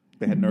Nerve.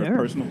 They had Nerve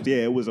Personals. Yeah,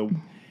 it was a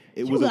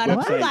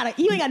website.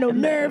 You ain't got no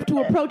nerve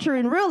to approach her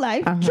in real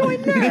life.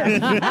 Join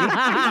Nerve.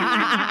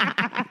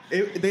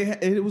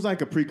 It was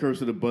like a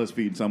precursor to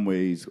BuzzFeed in some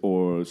ways,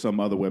 or some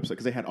other website,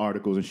 because they had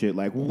articles and shit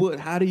like,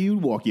 how do you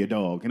walk your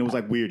dog? And it was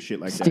like weird shit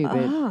like Stupid.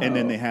 that. Oh. And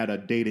then they had a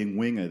dating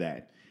wing of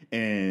that.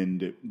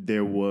 And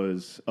there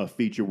was a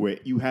feature where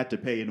you had to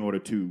pay in order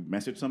to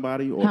message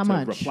somebody or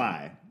to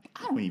reply.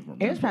 I don't even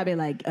remember. It was probably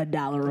like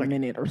 $1 a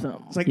minute or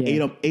something. It's like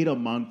eight a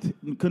month.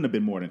 It couldn't have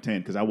been more than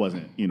 10 because I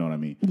wasn't, you know what I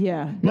mean?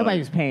 Yeah. But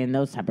nobody's paying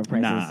those type of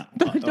prices. Nah.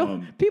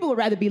 People would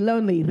rather be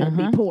lonely than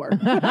be poor.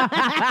 Look at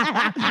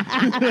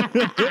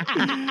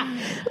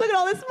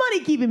all this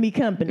money keeping me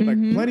company.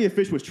 Like Plenty of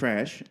Fish was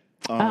trash.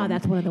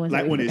 That's one of the ones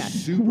like I when forgot. it's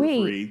super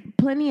free.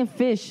 Plenty of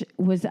Fish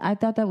I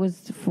thought that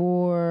was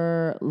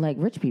for like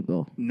rich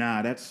people.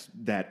 Nah, that's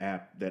that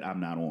app that I'm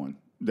not on.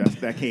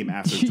 That came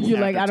after. You're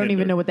like, after I don't Tinder.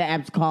 even know what the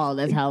app's called.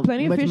 That's how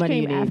Plenty of much Fish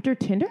money came you need. after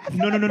Tinder?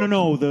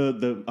 No.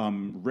 The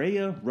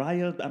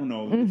Raya, I don't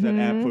know. It's an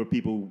app for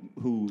people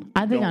who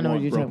I think don't I know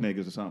want what you're broke saying.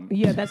 niggas or something.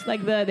 Yeah, that's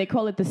like they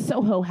call it the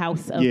Soho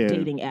House of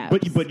dating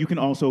apps. But you can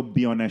also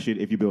be on that shit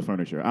if you build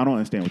furniture. I don't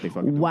understand what they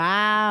fucking do.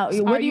 Wow.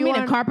 What do you mean,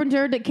 a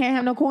carpenter that can't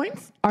have no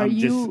coins?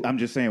 I'm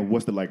just saying,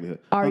 what's the likelihood?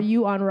 Are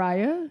you on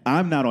Raya?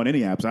 I'm not on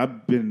any apps.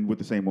 I've been with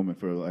the same woman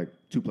for like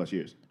 2+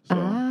 years. So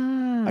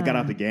I got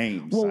out the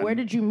games. Well, where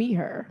did you meet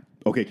her?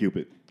 Okay,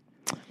 Cupid.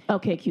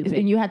 Okay, Cupid.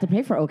 And you had to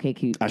pay for OK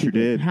Cupid. I sure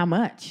did. How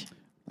much?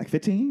 Like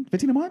 15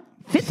 a month?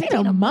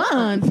 15 a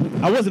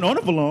month? I wasn't on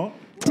it for long.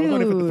 Dude. I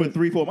was on it for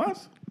 3-4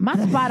 months. My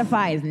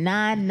Spotify is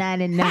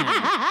 $9.99.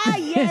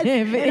 Yes,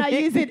 and I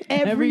use it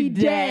every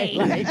day.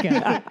 Like,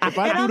 and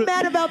I'm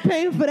mad about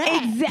paying for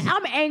that.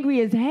 I'm angry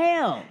as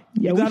hell.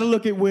 You got to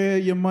look at where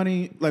your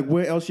money, like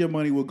where else your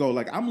money will go.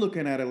 Like I'm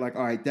looking at it like,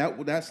 all right,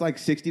 that's like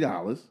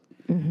 $60.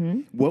 Mm-hmm.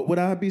 What would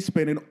I be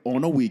spending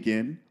on a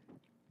weekend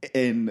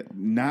and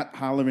not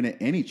hollering at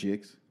any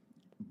chicks,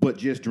 but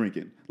just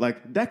drinking?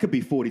 Like that could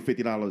be $40,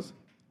 $50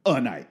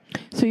 a night.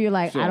 So you're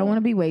like, I don't want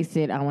to be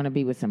wasted. I want to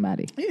be with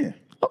somebody. Yeah.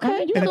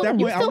 Okay,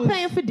 you're still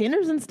paying for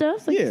dinners and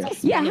stuff. So yeah.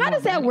 How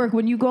does that work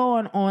when you go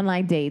on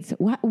online dates?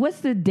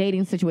 What's the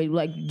dating situation?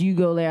 Like, do you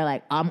go there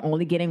like, I'm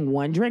only getting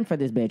one drink for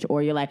this bitch,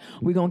 or you're like,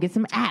 we're gonna get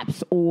some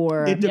apps,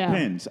 or it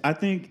depends. I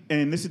think,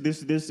 and this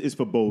is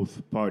for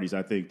both parties.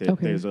 I think that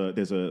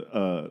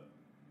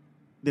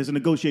there's a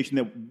negotiation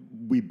that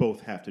we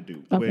both have to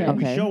do where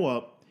we show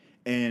up,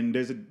 and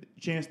there's a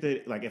chance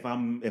that like if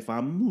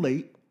I'm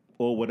late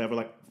or whatever,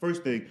 like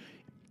first thing,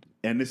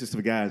 and this is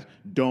for guys,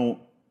 don't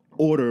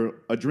order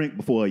a drink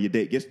before your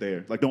date gets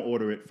there. Like, don't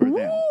order it for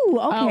them. Ooh,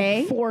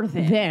 okay. For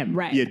them.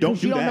 Right. Yeah,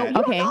 don't do that. You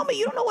don't know me.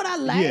 You don't know what I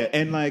like. Yeah,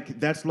 and like,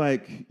 that's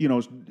like,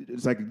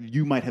 it's like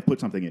you might have put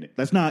something in it.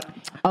 That's not.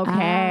 Okay.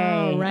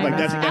 Right. Like,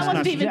 that's I wasn't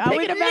not. even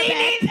thinking about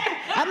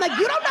that. I'm like,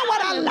 you don't know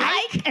what I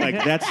like.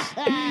 Like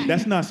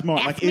that's not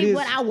smart. Ask like it me is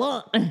what I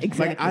want.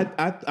 Exactly.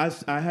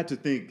 Like I had to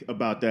think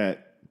about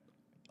that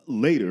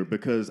later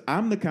because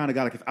I'm the kind of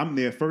guy like if I'm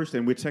there first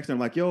and we're texting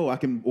like, yo, I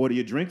can order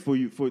your drink for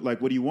you for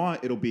like what do you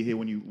want? It'll be here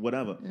when you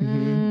whatever.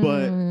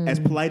 But as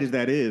polite as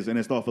that is and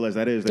as thoughtful as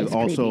that is, there's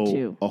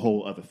also a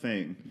whole other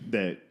thing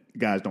that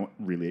guys don't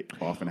really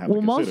often have to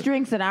consider. Most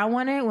drinks that I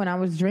wanted when I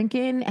was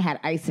drinking had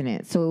ice in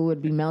it, so it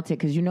would be melted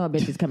because you know a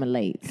bitch is coming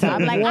late. So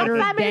I'm like, I'm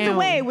 5 minutes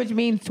away, which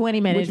means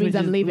 20 minutes. Which means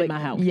I'm leaving my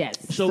house.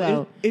 Yes.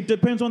 So it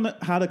depends on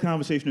how the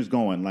conversation is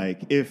going.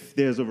 Like if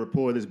there's a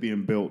rapport that's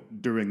being built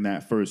during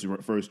that first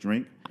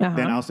drink,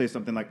 then I'll say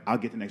something like, I'll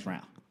get the next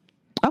round.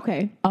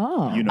 Okay.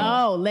 Oh. You know.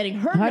 Oh, letting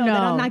her know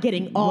that I'm not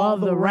getting all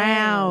the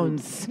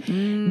rounds.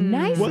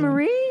 Nice,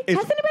 Marie. Has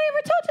anybody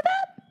ever told you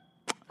that?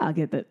 I'll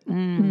get that.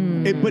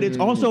 But it's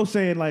also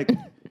saying like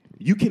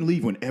you can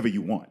leave whenever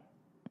you want.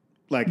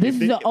 Like this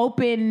is an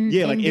open.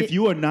 Yeah, like if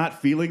you are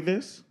not feeling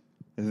this,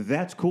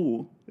 that's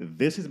cool.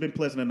 This has been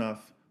pleasant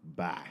enough.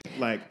 Bye.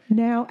 Like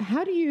now,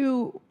 how do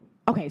you?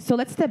 Okay, so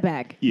let's step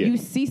back. Yeah. You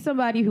see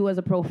somebody who has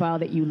a profile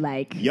that you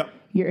like. Yep.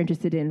 You're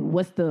interested in.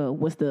 What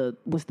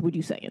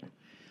you saying?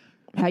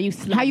 How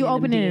you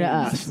opening it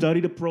up? I study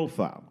the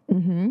profile.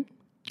 Mm-hmm.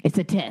 It's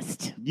a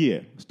test. Yeah,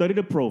 study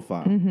the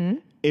profile. Mm-hmm.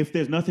 If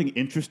there's nothing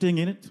interesting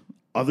in it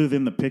other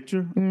than the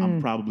picture, I'm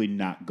probably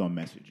not gonna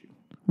message you.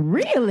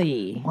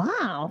 Really?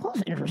 Wow,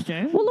 that's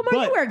interesting. Well,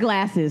 Lamar, you wear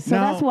glasses, so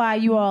that's why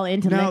you all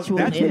intellectual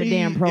in the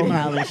damn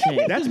profile and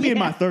shit. That's me in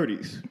my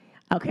 30s.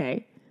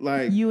 Okay.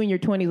 Like you in your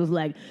 20s was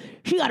like,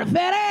 she got a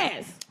fat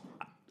ass.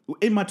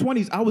 In my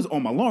 20s, I was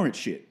on my Lawrence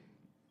shit.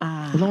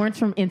 Lawrence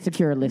from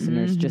Insecure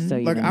listeners, just so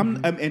you know.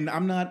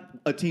 I'm not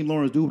a Team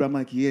Lawrence dude, but I'm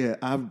like, yeah,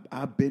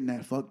 I've been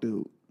that fuck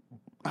dude.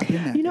 I've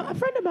been that. You know, a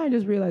friend of mine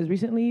just realized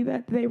recently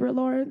that they were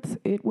Lawrence.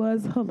 It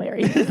was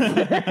hilarious.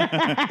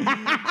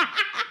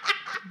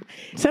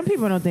 Some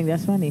people don't think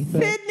that's funny.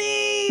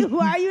 Sydney,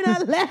 why are you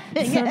not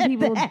laughing? Some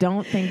people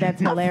don't think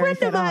that's hilarious. A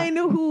friend of mine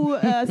who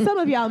some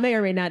of y'all may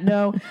or may not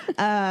know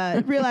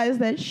realized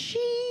that she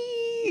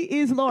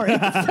is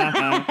Lawrence.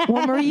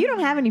 Well, Marie, you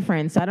don't have any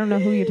friends, so I don't know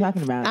who you're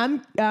talking about.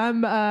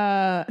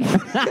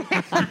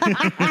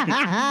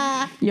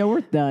 Yo,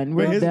 we're done.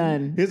 We're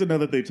done. Here's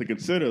another thing to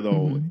consider,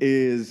 though,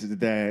 is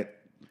that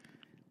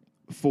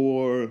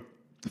for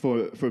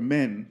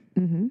men,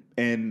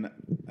 and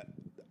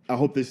I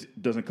hope this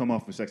doesn't come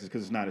off as sexist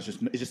because it's not. It's just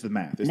the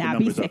math. It's the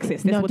numbers. Be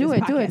sexist. No, do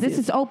it. This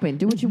is open.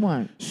 Do what you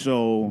want.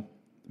 So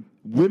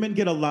women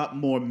get a lot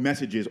more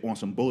messages on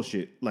some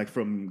bullshit, like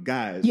from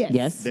guys,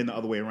 yes, than the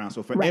other way around.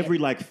 So for every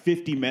like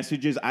 50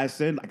 messages I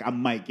send, like I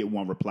might get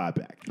one reply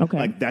back. Okay,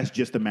 like that's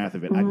just the math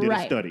of it. I did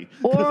a study.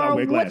 Or I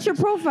wear glasses. what's your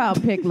profile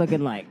pic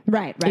looking like?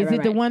 Right. Is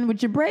it the one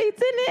with your braids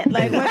in it?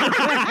 Like what?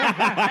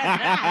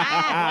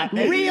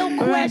 Real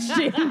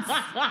questions.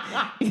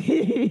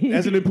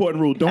 That's an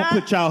important rule. Don't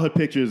put childhood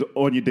pictures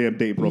on your damn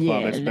dating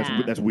profile.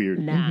 Yeah, that's weird.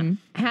 Nah.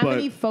 How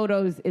many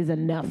photos is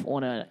enough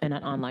on an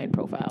online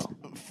profile?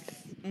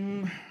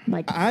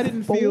 Like I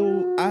didn't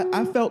feel.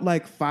 I felt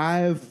like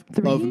 5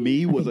 of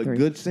me was a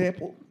good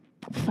sample.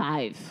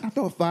 5. I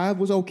thought 5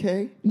 was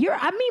okay.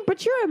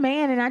 But you're a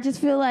man, and I just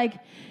feel like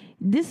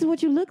this is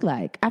what you look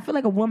like. I feel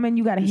like a woman,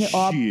 you got to hit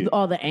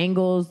all the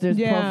angles. There's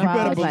profiles. You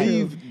better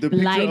believe the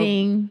picture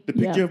lighting. The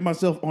picture of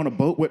myself on a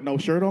boat with no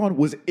shirt on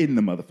was in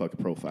the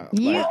motherfucking profile.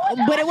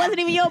 But it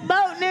wasn't even your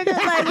boat, nigga.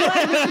 Like,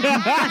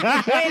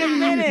 what? Wait a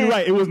minute. You're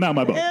right. It was not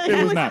my boat.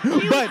 It was not.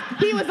 But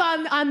he was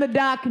on the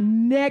dock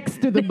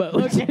next to the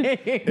boat.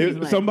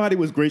 Somebody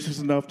was gracious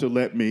enough to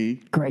let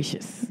me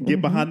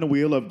get behind the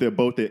wheel of their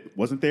boat that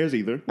wasn't theirs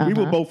either. We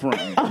were both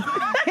running.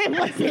 It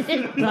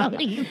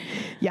wasn't.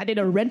 Y'all did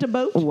a rent a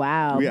boat?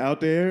 Wow. We out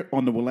there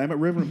on the Willamette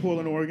River in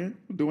Portland, Oregon,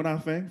 doing our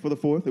thing for the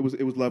 4th. It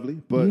was lovely.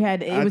 But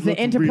it was the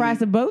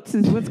enterprise of boats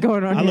is what's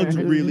going on I here. looked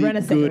really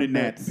good in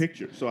that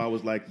picture. So I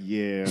was like,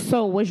 yeah.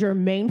 So was your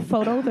main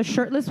photo the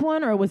shirtless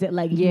one, or was it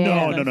like No.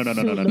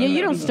 Yeah,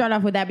 you don't start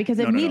off with that because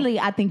immediately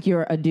I think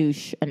you're a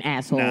douche, an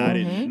asshole. Nah, I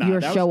didn't. Nah, you're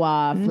a show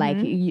off. Like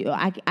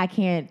I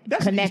can't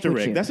that's connect an Easter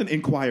with egg. you. That's an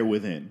inquire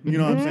within. You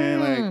know what I'm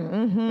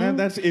saying? Like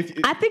that's if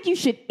I think you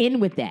should end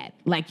with that.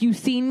 Like you've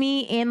seen me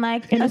in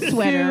like a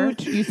sweater.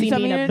 You see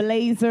me in a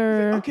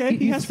blazer. Okay,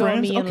 he has saw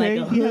friends. me in Okay,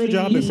 like a he has a hoodie.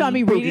 job. You saw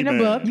me reading a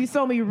book. You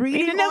saw me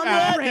reading a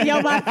book.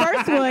 Yo, my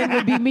first one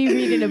would be me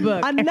reading a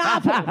book. A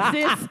novel,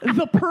 sis,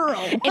 The Pearl.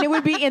 And it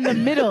would be in the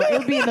middle. It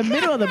would be in the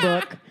middle of the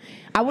book.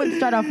 I wouldn't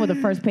start off with the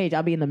first page.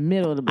 I'll be in the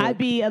middle of the book. I'd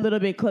be a little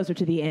bit closer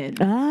to the end.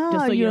 Oh,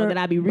 just so you know that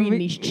I'd be reading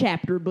these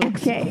chapter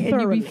books. Okay, and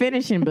you'd be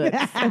finishing books.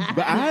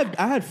 But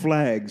I had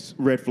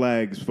red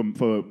flags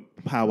for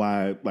how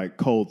I like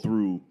culled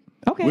through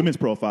women's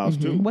profiles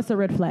too. What's a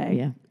red flag?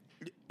 Yeah.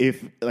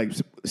 If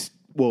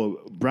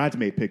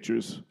bridesmaid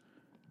pictures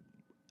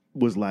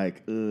was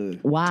like,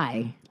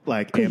 why?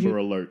 Like Amber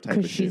Alert type of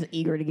Because she's shit.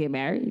 eager to get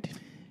married.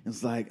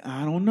 It's like,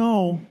 I don't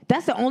know.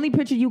 That's the only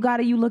picture you got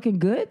of you looking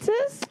good,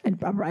 sis?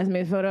 And a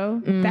bridesmaid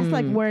photo? That's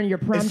like wearing your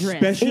prom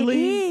dress.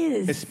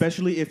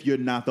 Especially if you're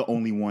not the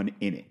only one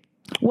in it.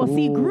 Well,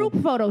 see,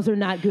 group photos are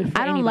not good for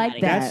I don't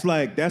anybody. like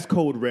that. That's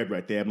code red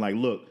right there. I'm like,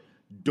 look,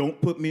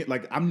 don't put me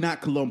like I'm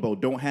not Columbo.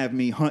 Don't have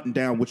me hunting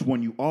down which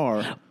one you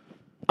are.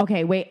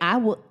 Okay, wait, I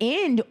will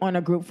end on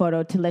a group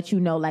photo to let you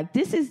know, like,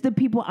 this is the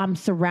people I'm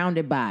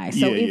surrounded by.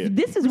 So if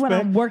this is what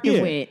I'm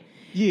working with,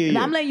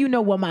 I'm letting you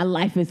know what my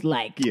life is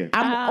like. Yeah.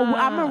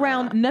 I'm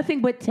around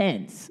nothing but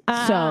 10s.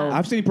 So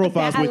I've seen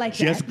profiles with like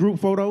just that. group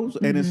photos,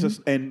 and it's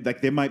just, and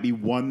like there might be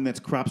one that's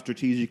cropped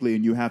strategically,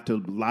 and you have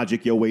to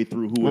logic your way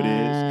through who it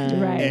is.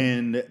 Right.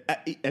 And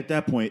at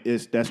that point,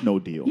 that's no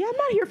deal. Yeah, I'm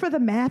not here for the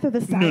math or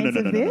the science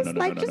of this.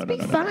 Like, just be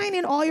fine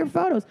in all your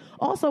photos.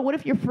 Also, what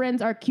if your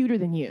friends are cuter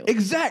than you?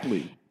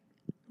 Exactly.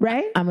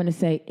 Right? I'm going to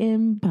say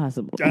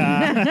impossible. But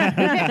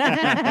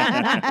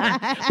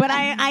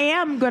I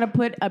am going to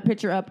put a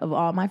picture up of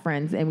all my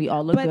friends, and we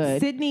all look good. But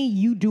Sydney,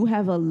 you do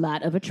have a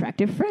lot of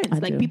attractive friends. I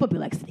Like do. people be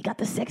like, Sydney got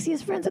the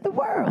sexiest friends in the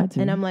world. I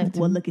do. And I'm like,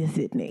 well, look at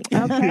Sydney.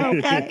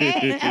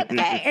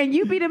 Okay. And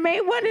you be the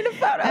main one in the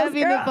photo. I'll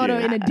be in the photo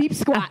in a deep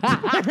squat,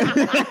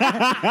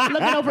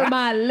 looking over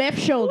my left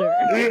shoulder.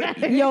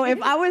 Yo,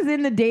 if I was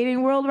in the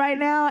dating world right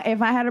now,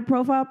 if I had a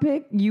profile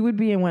pic, you would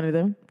be in one of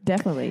them.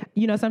 Definitely.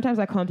 You know, sometimes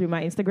I comb through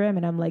my Instagram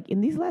and I'm like,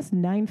 in these last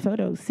 9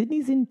 photos,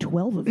 Sydney's in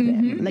 12 of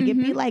them. It'd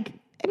be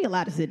a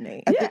lot of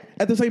Sydney.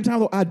 At the same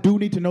time, though, I do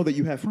need to know that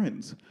you have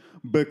friends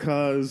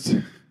because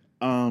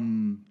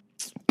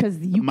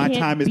my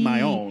time is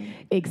my own.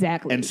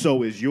 Exactly. And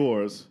so is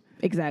yours.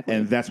 Exactly.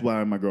 And that's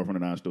why my girlfriend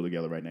and I are still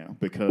together right now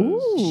because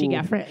she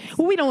got friends.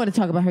 Well, we don't want to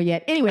talk about her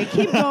yet. Anyway,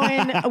 keep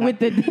going with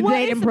the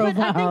dating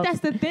profile. But I think that's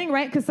the thing,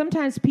 right? Because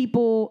sometimes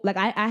people, like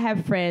I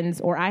have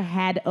friends, or I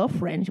had a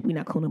friend. We're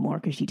not cool no more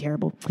because she's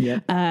terrible. Yeah.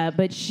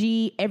 But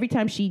every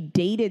time she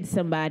dated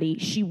somebody,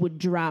 she would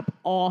drop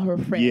all her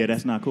friends. yeah,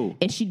 that's not cool.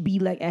 And she'd be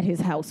like at his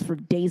house for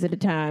days at a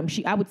time.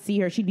 I would see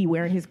her. She'd be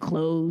wearing his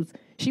clothes.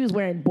 She was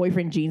wearing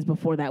boyfriend jeans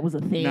before that was a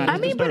thing. Nah, I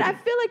mean, but I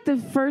feel like the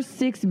first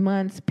 6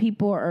 months,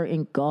 people are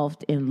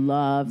engulfed in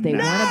love. They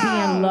want to be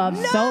in love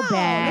so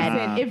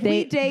bad. Listen, if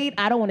we date,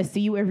 I don't want to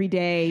see you every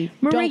day.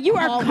 Marie, Don't you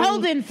are call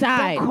cold me.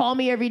 inside. Don't call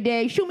me every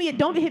day.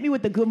 Don't hit me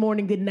with the good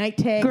morning, good night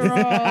text. Girl.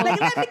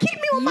 Like, let me keep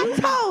me on my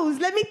toes.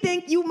 Let me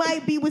think you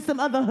might be with some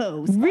other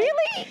hoes.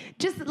 Really?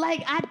 Just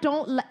like I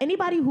don't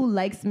anybody who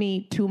likes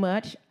me too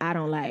much, I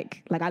don't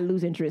like. Like I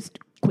lose interest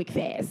quick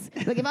fast.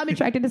 Like if I'm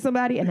attracted to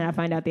somebody and I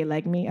find out they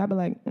like me, I'll be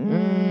like,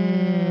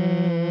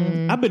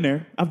 I've been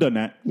there. I've done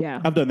that.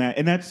 Yeah. I've done that.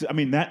 And that's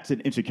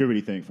an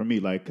insecurity thing for me,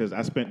 like, because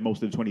I spent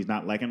most of the 20s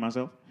not liking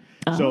myself.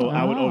 So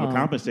I would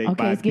overcompensate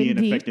by it's getting being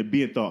deep. effective,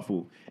 being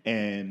thoughtful,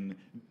 and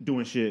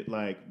doing shit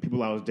like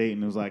people I was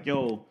dating. It was like,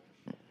 yo,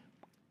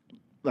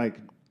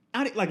 like,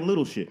 like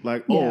little shit.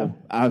 Like,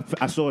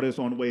 I saw this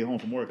on the way home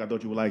from work. I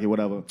thought you would like it,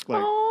 whatever.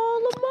 Like,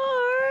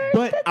 LeMar.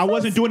 but I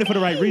wasn't doing it for the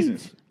right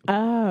reasons.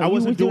 Oh, I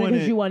wasn't doing it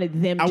because you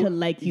wanted them to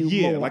like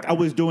you more. Like I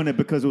was doing it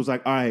because it was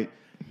like, all right,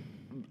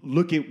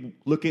 look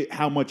at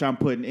how much I'm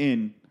putting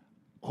in.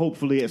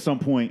 Hopefully, at some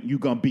point, you're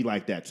gonna be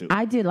like that too.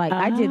 I did that.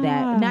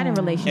 Not in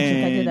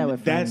relationships. I did that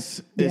with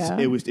friends.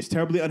 It's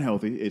terribly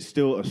unhealthy. It's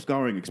still a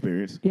scarring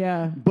experience.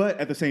 Yeah. But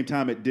at the same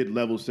time, it did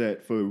level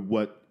set for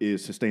what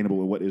is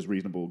sustainable and what is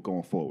reasonable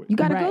going forward. You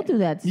got to go Right. through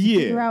that. Yeah.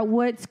 Figure out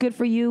what's good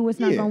for you,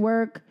 what's not Yeah. going to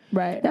work.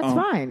 Right. That's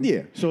fine.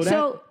 Yeah.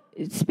 So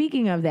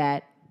speaking of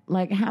that,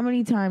 like how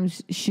many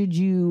times should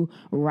you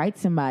write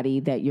somebody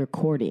that you're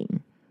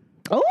courting?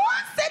 Oh,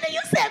 Cindy,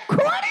 you said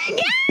courting?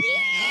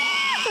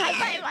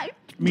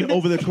 I mean,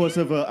 over the course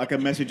of a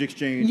message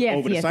exchange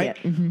over the site.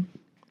 Yeah.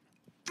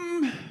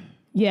 Mm-hmm.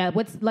 Yeah,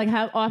 what's like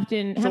how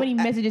often? How many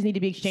messages need to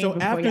be exchanged? So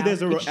before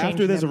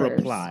after there's a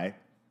reply,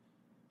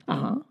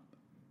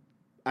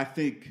 I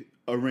think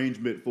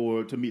arrangement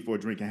to meet for a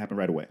drink can happen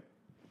right away.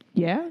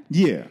 Yeah.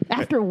 Yeah.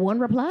 After one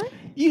reply.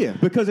 Yeah,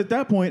 because at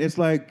that point it's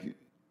like,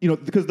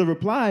 because the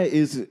reply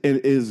is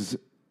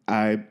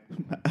I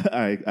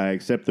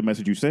accept the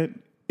message you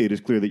sent. It is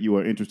clear that you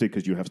are interested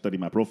because you have studied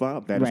my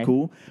profile. That is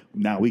cool.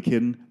 Now we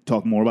can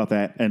talk more about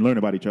that and learn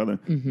about each other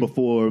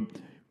before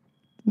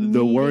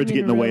the words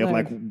get in the way of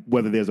like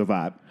whether there's a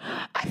vibe.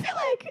 I feel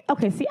like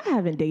I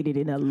haven't dated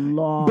in a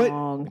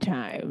long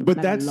time. But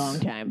Not that's a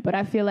long time. But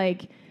I feel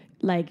like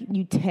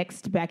you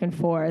text back and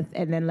forth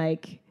and then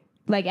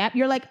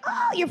you're like,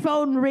 oh, your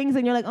phone rings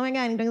and you're like, oh my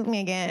God, he texts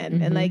me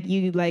again.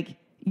 And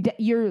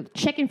you're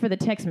checking for the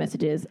text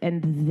messages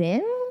and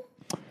then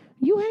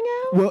you hang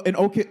out? Well,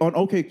 on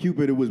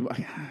OkCupid, it was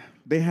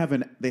they have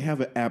an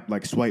app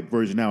like Swipe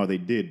version now. They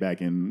did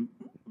back in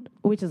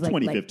Which is like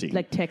 2015.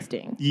 like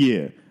texting.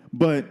 Yeah,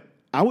 but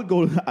I would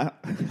go to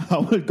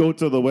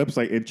the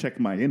website and check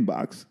my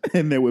inbox,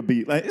 and there would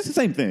be like it's the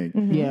same thing.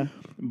 Mm-hmm. Yeah,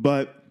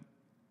 but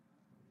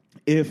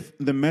if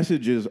the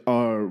messages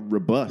are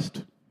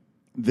robust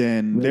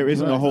then there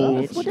isn't a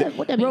whole.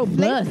 What that mean?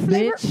 Robust,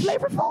 bitch.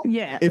 Flavorful?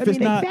 Yeah. If it's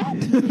not,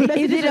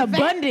 Is it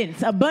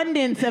abundance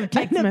of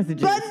text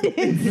messages?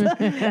 Abundance.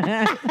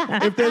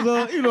 if there's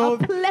A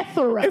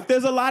plethora. if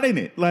there's a lot in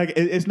it, like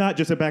it's not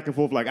just a back and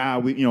forth, like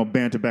we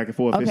banter back and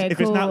forth. Okay, if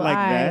cool. it's not like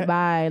All right, that,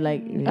 bye.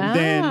 Like,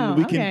 then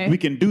okay. we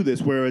can do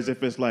this. Whereas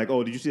if it's like,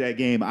 oh, did you see that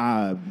game?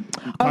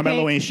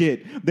 Carmelo ain't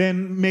shit.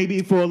 Then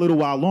maybe for a little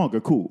while longer,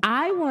 cool.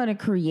 I want to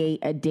create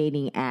a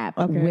dating app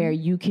where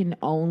you can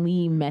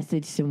only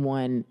message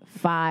someone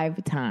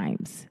 5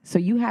 times. So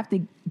you have to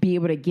be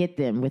able to get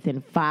them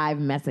within 5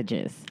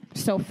 messages.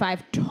 So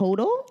 5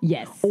 total?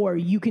 Yes. Or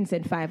you can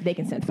send 5, they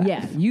can send 5.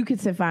 Yeah, you can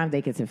send 5,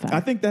 they can send 5. I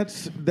think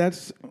that's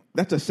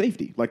a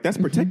safety. Like that's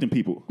protecting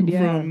people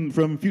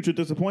from future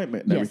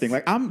disappointment and everything.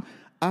 Like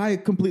I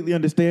completely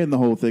understand the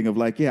whole thing of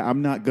like,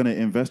 I'm not gonna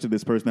invest in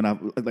this person that I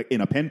like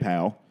in a pen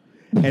pal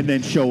and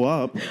then show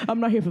up.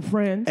 I'm not here for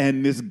friends.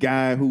 And this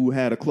guy who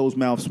had a closed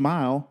mouth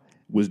smile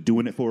was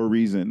doing it for a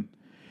reason.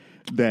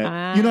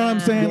 That you know what I'm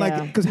saying?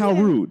 Like, because how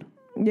rude.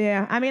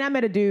 Yeah, I mean, I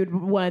met a dude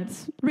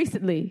once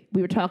recently.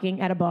 We were talking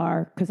at a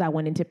bar because I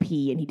went in to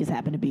pee and he just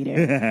happened to be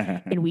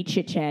there. And we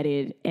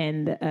chit-chatted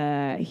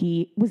and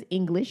he was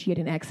English. He had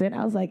an accent.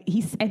 I was like,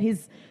 his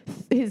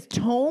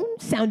tone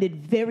sounded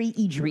very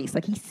Idris.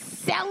 Like he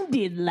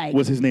sounded like...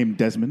 Was his name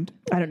Desmond?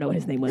 I don't know what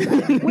his name was.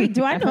 Wait,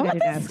 do I know about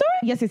this story?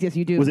 Yes,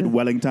 you do. Was it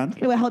Wellington?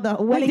 Wait, hold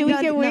on. Wait, do we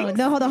get wings?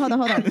 No, hold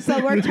on. So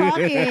we're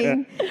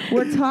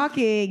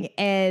talking,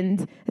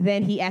 and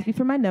then he asked me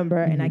for my number,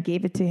 and I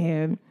gave it to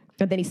him.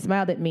 And then he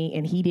smiled at me,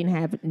 and he didn't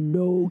have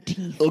no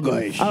teeth. Oh,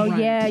 gosh. Oh,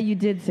 yeah, you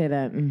did say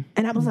that. And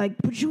I was like,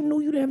 but you knew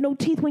you didn't have no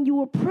teeth when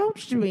you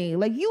approached me.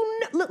 Like,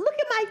 look at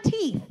my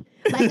teeth.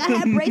 Like, I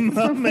had braces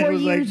for 4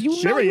 years. Like,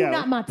 you know you're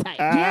not my type.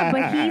 Yeah,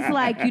 but he's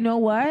like, you know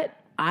what?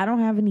 I don't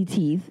have any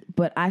teeth,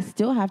 but I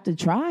still have to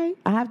try.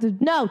 I have to.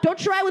 No, don't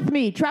try with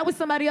me. Try with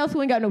somebody else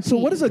who ain't got no teeth. So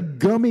what does a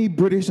gummy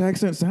British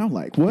accent sound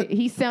like? What?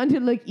 He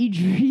sounded like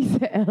Idris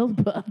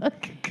Elba.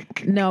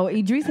 No,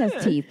 Idris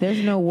has teeth.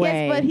 There's no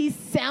way. Yes, but he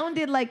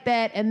sounded like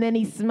that, and then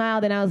he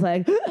smiled, and I was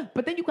like,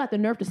 but then you got the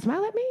nerve to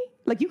smile at me?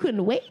 Like you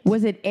couldn't wait?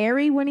 Was it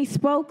airy when he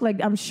spoke?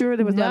 Like I'm sure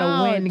there was a lot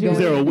of wind going. Was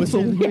there a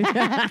whistle?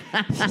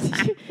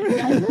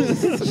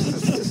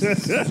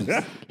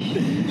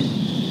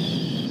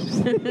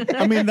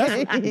 I mean,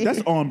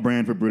 that's on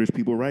brand for British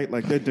people, right?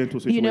 Like their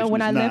dental situation. You know,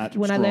 when I left,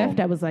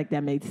 I was like,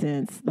 that made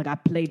sense. Like I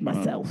played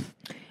myself.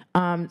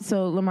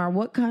 So LeMar,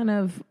 what kind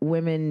of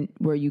women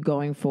were you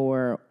going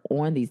for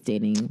on these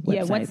dating websites?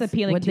 Yeah, what's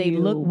appealing to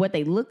you? What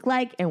they look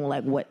like, and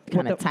like what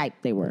kind of type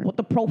they were. What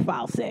the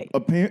profile say?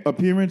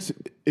 Appearance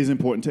is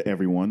important to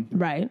everyone,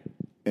 right?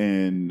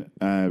 And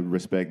I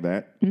respect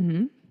that.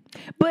 Mm-hmm.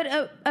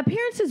 But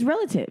appearance is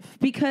relative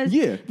because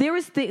there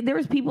was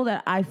people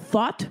that I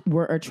thought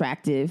were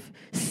attractive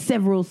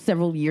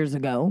several years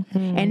ago,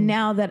 and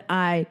now that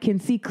I can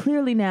see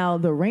clearly now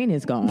the rain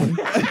is gone. You like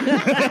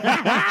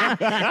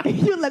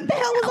the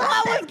hell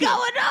was going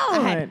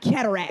on? I had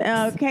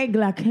cataracts. Okay,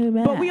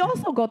 glaucoma. But we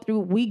also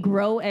we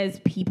grow as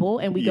people,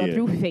 and we go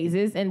through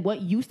phases, and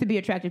what used to be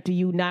attractive to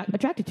you, not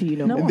attracted to you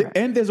no more.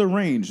 And there's a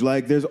range.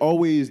 Like there's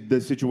always the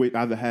situation.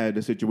 I've had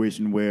a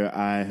situation where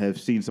I have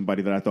seen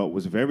somebody that I thought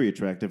was very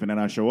attractive, and then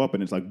I show up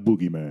and it's like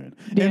boogeyman.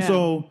 Yeah. And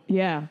so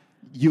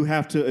you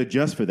have to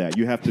adjust for that.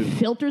 You have to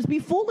filters be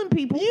fooling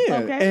people. Yeah.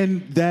 Okay.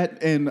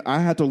 And I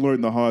had to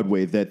learn the hard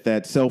way that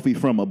selfie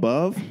from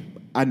above,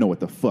 I know what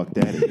the fuck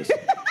that is.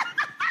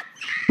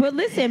 But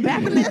listen,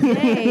 back in the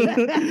day,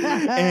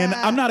 and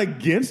I'm not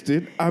against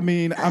it. I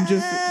mean, I'm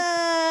just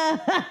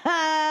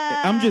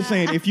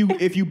saying if you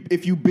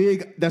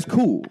big, that's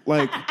cool.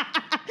 Like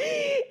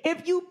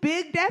if you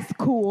big, that's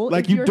cool.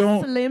 Like if you're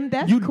slim,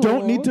 that's cool. You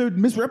don't need to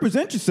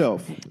misrepresent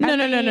yourself. No.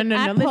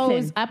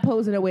 I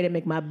pose in a way to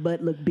make my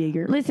butt look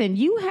bigger. Listen,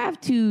 you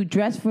have to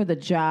dress for the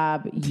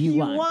job you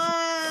want.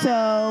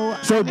 So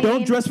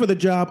don't dress for the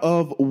job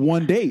of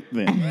one date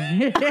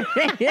then.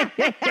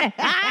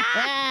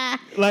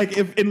 Like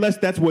unless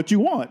that's what you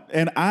want.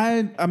 And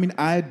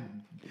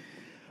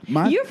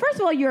first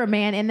of all, you're a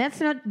man, and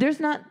there's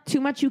not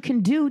too much you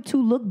can do to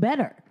look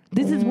better.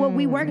 This is what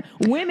we work.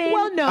 Women,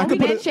 well, no,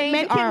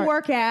 men can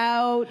work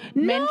out.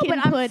 No, but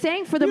I'm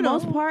saying for the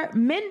most part,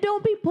 men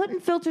don't be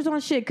putting filters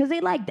on shit because they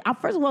like.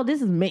 First of all,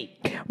 this is me,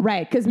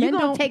 right? Because men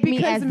don't take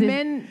me as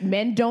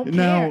men don't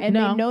care, and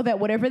they know that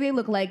whatever they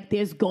look like,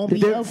 there's gonna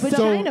be a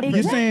vagina. So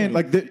you're saying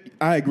like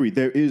I agree.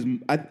 There is.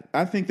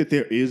 I think that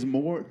there is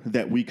more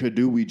that we could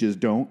do. We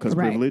just don't because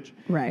privilege,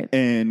 right?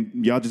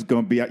 And y'all just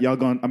gonna be I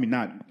mean,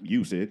 not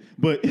you said,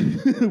 but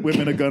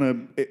women are gonna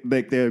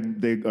like they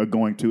are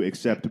going to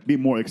be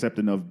more accepting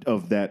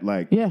of that,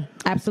 like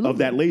absolutely, of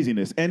that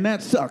laziness, and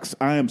that sucks.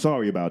 I am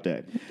sorry about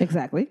that.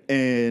 Exactly.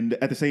 And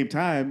at the same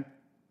time,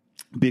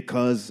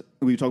 because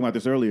we were talking about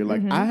this earlier,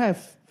 like I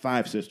have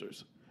 5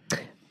 sisters,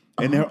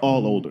 and they're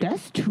all older.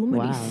 That's too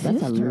many. Wow,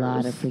 that's a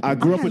lot of freaking. I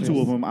grew up with 2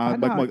 of them.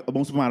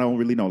 Most of them I don't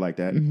really know like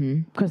that.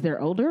 Because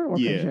they're older, or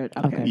okay.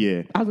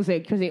 Yeah. I was gonna say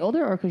because they're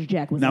older, or because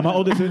Jack was. Now my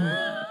older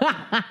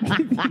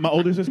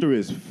sister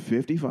is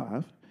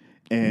 55.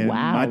 And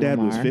Wow, my dad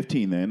was LeMar.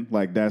 15 then.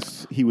 Like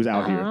he was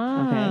out here.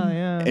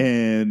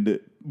 Okay. Yeah.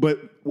 But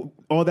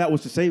all that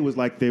was to say was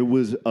like there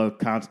was a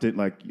constant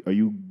like, are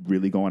you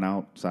really going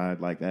outside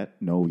like that?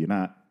 No, you're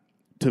not.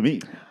 To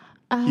me,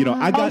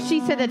 I got. she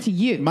said that to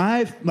you.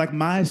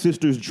 My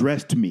sisters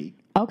dressed me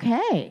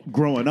Okay.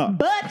 growing up.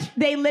 But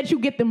they let you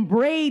get them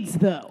braids,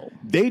 though.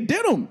 They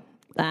did them.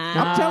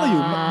 I'm telling you,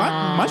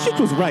 my shit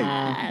was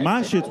right.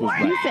 My shit was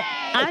You right. said,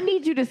 I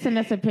need you to send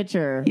us a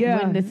picture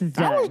Yeah. when this is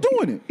done. I was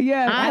doing it.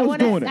 Yeah, I was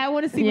doing it. I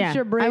want to see what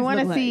your braids I want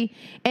to look see,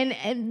 like.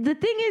 and the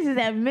thing is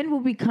that men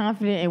will be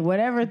confident in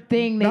whatever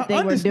thing that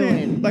they were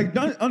doing. Like,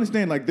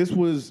 understand, like this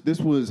was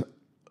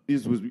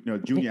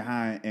junior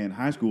high and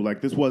high school. Like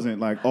this wasn't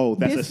like, oh,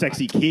 that's a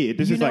sexy kid.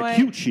 This You is know like what?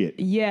 cute shit.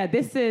 Yeah,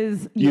 this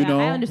is. You Yeah, know?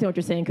 I understand what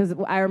you're saying because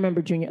I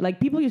remember junior. Like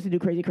people used to do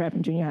crazy crap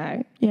in junior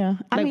high. Yeah,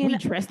 Like we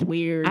dressed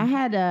weird. I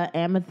had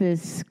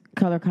amethyst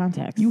color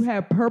contacts. You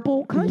had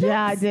purple contacts?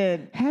 Yeah, I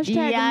did.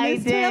 Hashtag yeah, I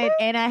Miss did, Taylor?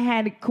 and I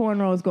had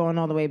cornrows going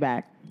all the way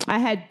back. I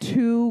had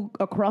 2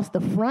 across the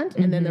front,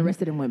 and then the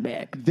rest of them went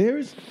back.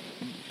 There's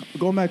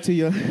going back to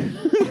your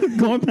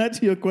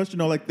question.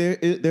 Though, like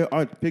there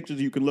are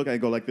pictures you can look at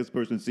and go like, this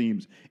person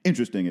seems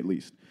interesting at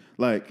least.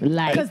 Like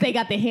Because they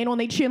got their hand on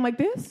their chin like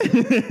this.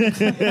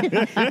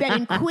 That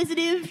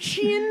inquisitive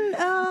chin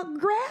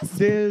grasp.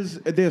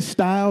 there's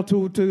style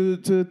to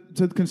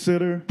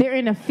consider. They're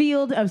in a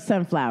field of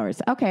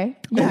sunflowers. Okay,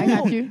 yeah, I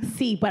got you.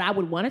 See, but I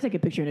would want to take a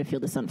picture in a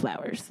field of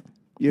sunflowers.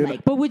 Yeah,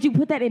 Like, But would you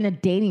put that in a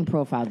dating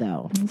profile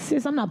though?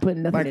 sis, I'm not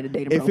putting nothing like in a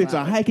dating if profile. it's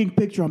a hiking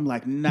picture, I'm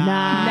like, nah.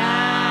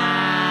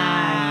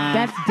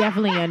 That's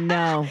definitely a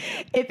no.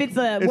 If it's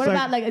a, It's what like-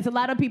 about like, it's a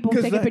lot of people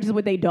 'cause taking like- pictures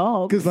with their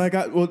dogs. Because like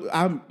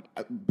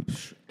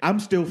I'm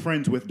still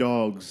friends with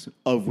dogs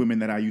of women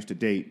that I used to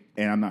date,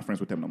 and I'm not friends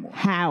with them no more.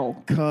 How?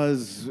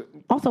 Because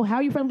Also, how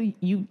are you friendly?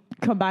 You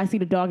come by, see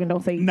the dog, and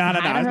don't say nah, hi to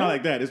it's her? not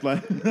like that. It's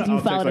like I'll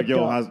follow text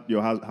like,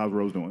 the how's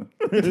Rose doing?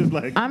 It's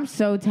like I'm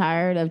so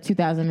tired of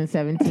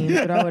 2017.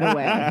 Throw it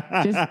away.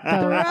 Just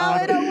throw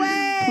it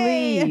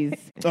away.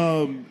 Please.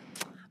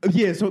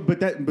 yeah. So, but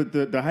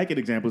the hiking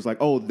example is like,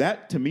 oh,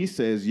 that to me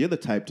says you're the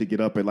type to get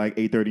up at like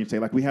 8:30 and say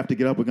like, we have to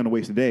get up, we're gonna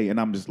waste the day, and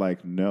I'm just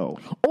like, no.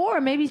 Or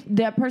maybe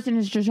that person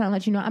is just trying to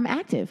let you know I'm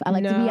active. I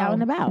like to be out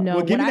and about. No.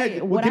 Well, give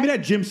what me I-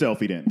 that gym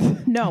selfie then.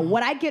 No,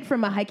 what I get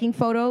from a hiking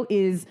photo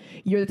is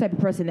you're the type of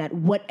person that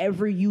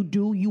whatever you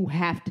do, you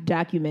have to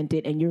document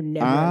it, and you're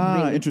never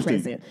really interesting.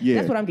 present. Yeah.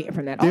 That's what I'm getting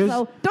from that. There's-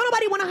 Also, don't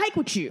nobody want to hike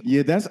with you.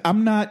 Yeah,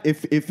 I'm not.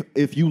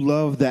 If you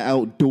love the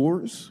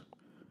outdoors,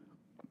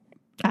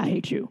 I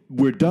hate you.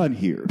 we're done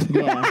here.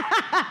 Yeah.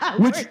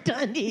 We're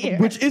done here.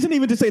 Which isn't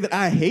even to say that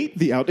I hate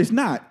the out. It's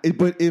not.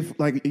 But if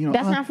like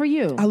That's not for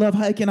you. I love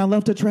hiking. I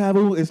love to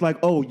travel. It's like,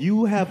 oh,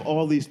 you have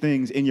all these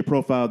things in your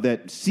profile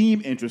that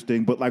seem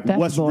interesting, but like, That's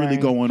what's really boring.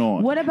 going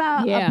on? What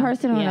about Yeah. a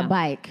person on Yeah. a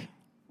bike?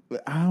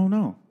 I don't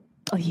know.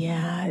 Oh,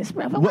 yeah. It's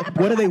What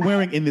are they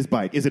wearing in this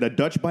bike? Is it a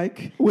Dutch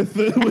bike with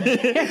the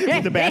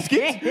with the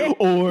basket,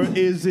 or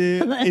is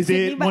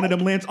it one of them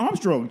Lance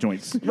Armstrong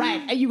joints?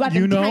 Right. And you got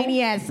You the know?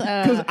 tiny ass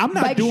Because I'm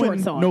not bike doing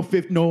shorts on. no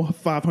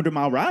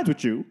 500-mile rides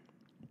with you,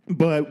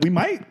 but we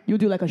might. You'll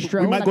do like a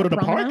stroll. We might like go a to the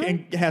park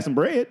promenade? and have some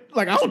bread.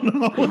 Like, I don't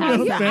know. You know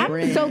what I'm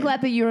saying? I'm so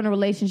glad that you're in a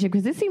relationship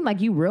because it seemed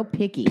like you real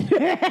picky.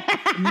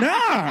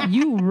 Nah.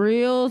 You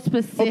real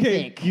specific.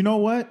 Okay, you know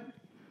what?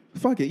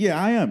 Fuck it. Yeah,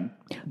 I am.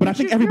 But I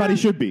think everybody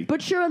should be.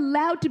 But you're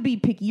allowed to be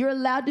picky. You're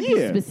allowed to be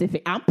Yeah.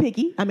 specific. I'm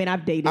picky. I mean,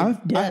 I've dated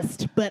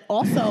dust, but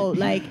also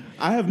like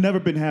I have never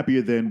been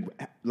happier than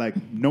like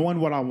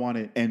knowing what I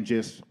wanted and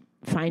just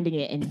finding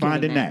it and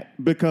finding getting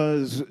that.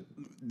 Because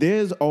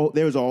there's a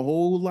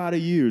whole lot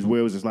of years where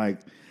it was just like,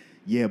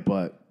 yeah,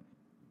 but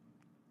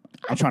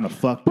I'm trying to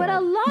fuck. But though.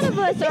 a lot of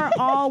us are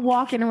all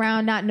walking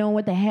around not knowing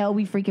what the hell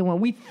we freaking want.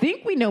 We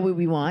think we know what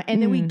we want,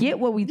 and then we get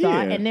what we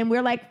thought, Yeah. and then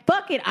we're like,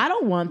 fuck it, I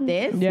don't want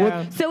this.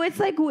 Yeah. So it's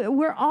like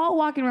we're all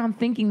walking around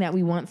thinking that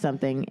we want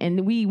something,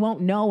 and we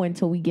won't know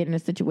until we get in a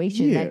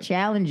situation Yeah. that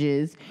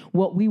challenges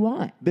what we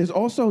want. There's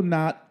also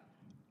not.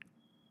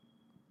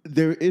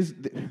 There is.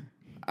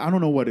 I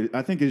don't know what it.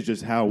 I think it's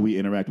just how we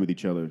interact with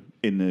each other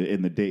in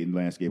the dating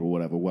landscape or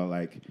whatever. Well,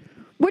 like.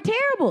 We're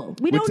terrible.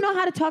 We don't know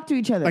how to talk to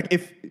each other. Like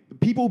if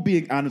people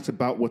being honest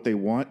about what they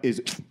want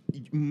is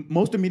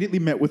most immediately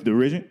met with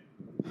derision.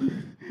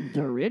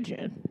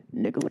 Derision,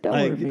 nigga. What that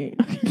Like- word mean?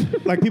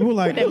 Like people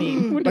like,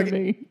 What that like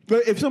mean?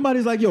 but if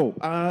somebody's like, yo,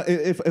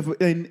 if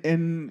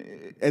and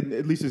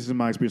at least this is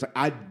my experience,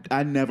 like,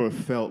 I never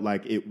felt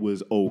like it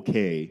was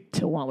okay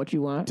To want what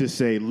you want. to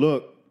say,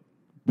 look,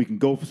 we can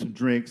go for some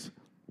drinks,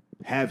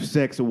 have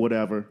sex or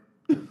whatever,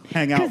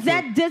 hang out. Because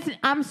that doesn't.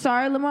 I'm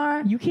sorry,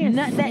 LeMar. You can't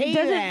That say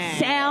doesn't that.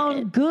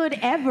 sound good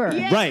ever.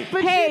 Right.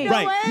 But hey, you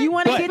know what? you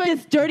want to But- get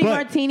this dirty but-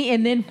 martini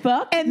and then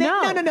fuck? And then,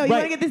 no. You Right.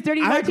 want to get this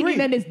dirty I martini agree. and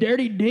then this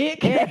dirty dick.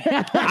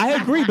 I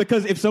agree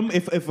because if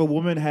a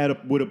woman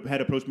would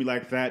have approached me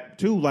like that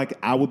too, like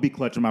I would be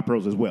clutching my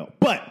pearls as well.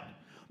 But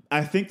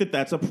I think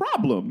that's a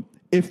problem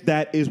if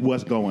that is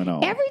what's going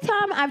on. Every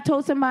time I've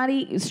told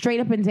somebody straight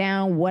up and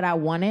down what I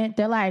wanted,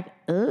 they're like,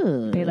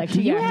 ugh. They like,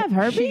 you have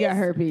herpes? She got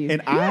herpes.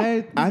 And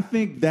I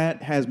think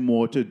that has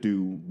more to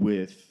do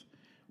with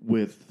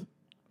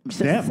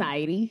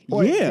society.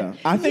 Yeah,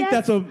 I think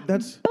that's.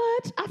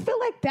 But I feel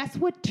like that's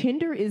what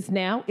Tinder is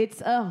now. It's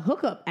a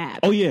hookup app.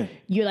 Oh yeah,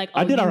 you're like,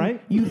 I did all right.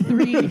 You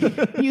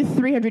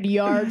 300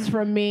 yards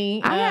from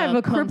me. I have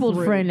a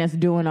crippled friend that's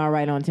doing all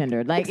right on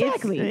Tinder. Like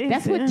exactly,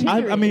 that's what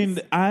Tinder is. I mean,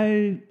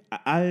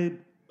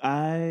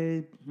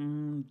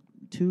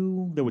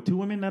 there were two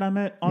women that I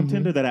met on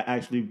Tinder that I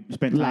actually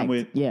spent time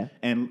with,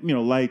 and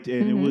liked,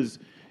 and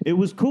it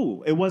was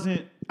cool. It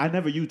wasn't. I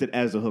never used it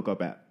as a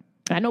hookup app.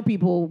 I know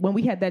people, when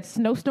we had that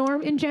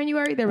snowstorm in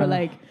January, they were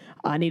like,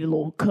 I need a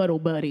little cuddle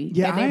buddy.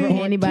 Yeah, and they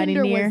were anybody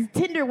near?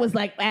 Tinder was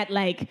like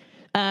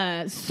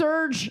at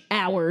surge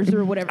hours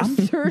or whatever,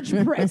 surge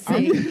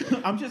pressing.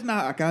 I'm just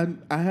not,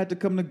 I had to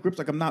come to grips,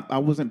 I'm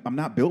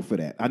not built for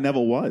that. I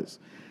never was.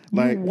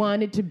 Like, you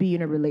wanted to be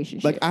in a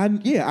relationship. Like, I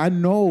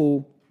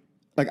know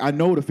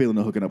the feeling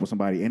of hooking up with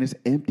somebody, and it's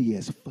empty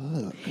as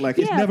fuck. Like,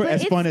 it's never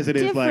as fun as it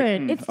is. Like,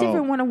 it's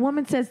different when a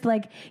woman says,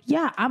 like,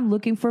 yeah, I'm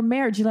looking for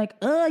marriage. You're like,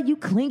 you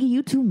clingy,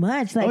 you too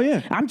much.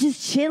 Like, I'm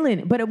just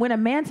chilling. But when a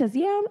man says,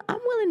 yeah, I'm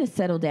willing to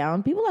settle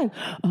down, people are like,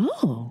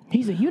 oh,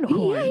 he's a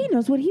unicorn. Yeah, he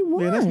knows what he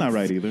wants. Yeah, that's not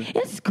right either.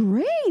 It's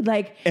great.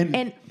 Like,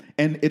 and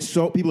it's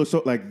so, people are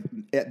so, like,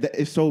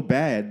 it's so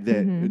bad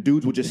that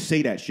dudes will just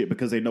say that shit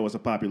because they know it's a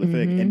popular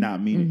thing and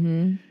not mean it.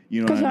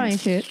 You know what I mean?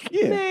 Because y'all ain't shit.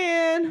 Yeah.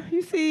 Man,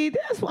 you see,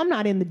 I'm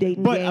not in the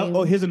dating game.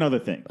 But here's another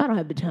thing. I don't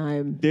have the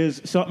time.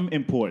 There's something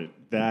important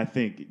that I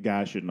think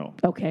guys should know.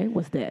 Okay,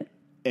 what's that?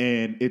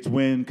 And it's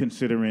when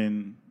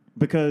considering,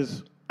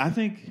 because I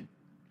think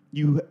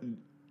you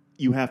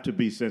have to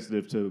be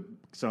sensitive to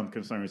some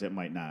concerns that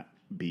might not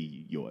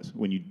be yours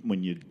when you're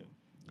looking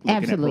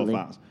at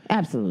profiles.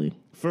 Absolutely.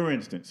 For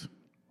instance,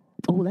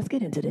 oh, let's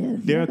get into this.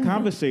 there are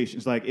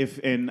conversations like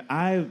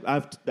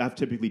I've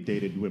typically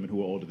dated women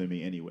who are older than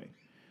me anyway,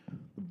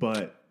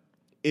 but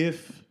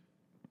if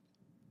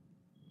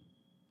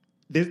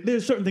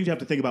there's certain things you have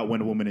to think about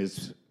when a woman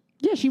is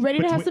she ready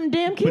to have some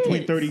damn kids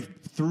between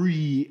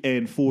 33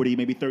 and 40,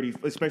 maybe 30,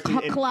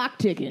 especially clock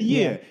ticking.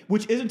 Yeah,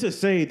 which isn't to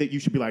say that you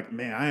should be like,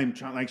 man, I am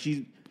trying. Like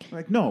she's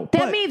like, no,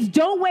 that means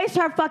don't waste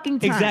her fucking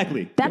time.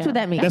 Exactly. That's what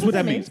that means. That's what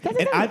that means.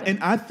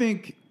 And I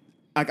think.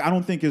 Like, I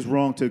don't think it's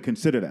wrong to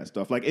consider that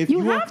stuff. Like, if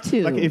you have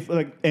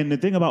to, and the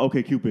thing about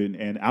OkCupid,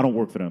 and I don't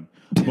work for them,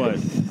 but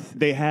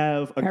they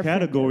have a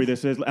category that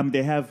says,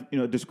 they have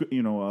a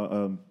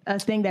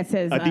thing that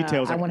says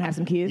details. I want to have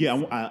some kids.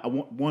 Yeah, I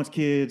wants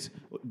kids,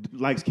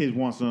 likes kids,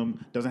 wants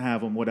them, doesn't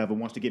have them, whatever,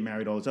 wants to get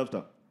married, all this other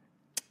stuff.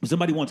 If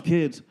somebody wants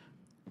kids,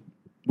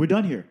 we're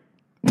done here.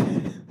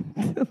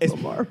 If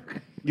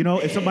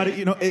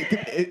somebody,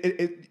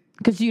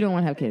 because you don't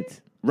want to have kids,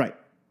 right?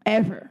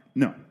 Ever?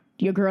 No.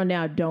 Your girl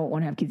now don't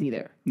want to have kids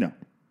either. No.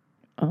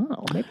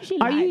 Oh, maybe she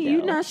lied. Are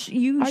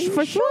you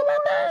for sure about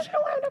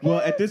that? Well,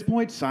 at this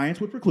point,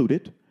 science would preclude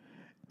it.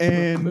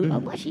 And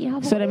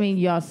so that means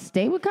y'all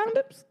stay with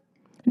condoms?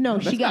 No,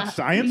 she got not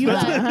science. You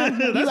got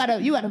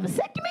a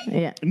vasectomy?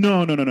 Yeah.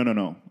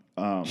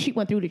 No. She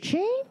went through the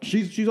change.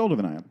 She's older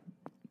than I am.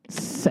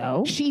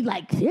 So she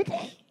likes it.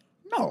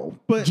 No,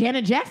 but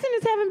Janet Jackson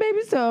is having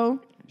babies, so.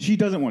 She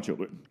doesn't want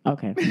children.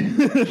 Okay. I'm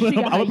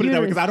gonna put it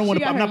that way because I don't want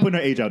to. I'm not putting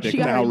her age out there. She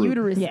got her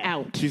uterus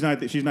out. She's not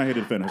here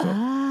to defend herself.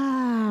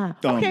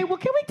 Okay. Well,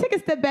 can we take a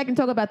step back and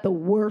talk about the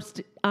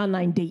worst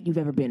online date you've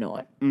ever been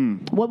on?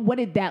 What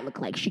did that look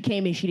like? She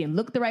came in. She didn't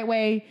look the right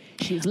way.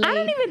 She was late. I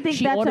don't even think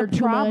that's a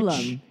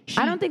problem.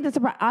 I don't think that's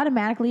a problem.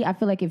 Automatically, I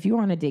feel like if you're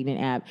on a dating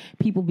app,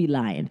 people be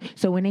lying.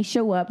 So when they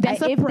show up,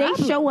 if they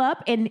show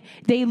up and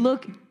they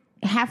look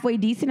halfway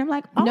decent, I'm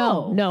like,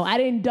 oh. No, I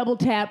didn't double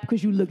tap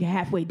because you look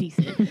halfway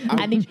decent.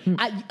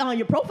 On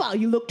your profile,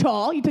 you look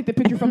tall. You took the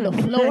picture from the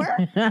floor.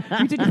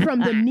 You took it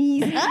from the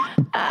knees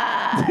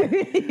up.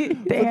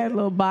 They had a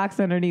little box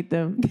underneath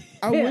them.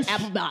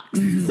 Apple box.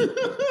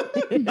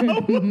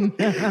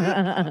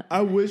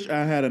 I wish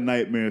I had a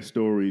nightmare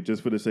story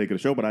just for the sake of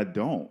the show, but I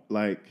don't.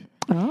 Like,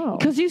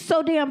 because you're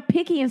so damn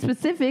picky and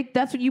specific.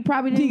 That's what you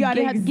probably didn't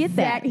get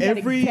that. He got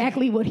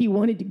exactly what he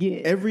wanted to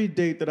get. Every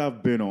date that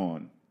I've been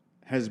on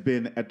has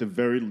been, at the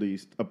very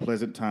least, a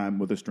pleasant time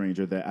with a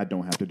stranger that I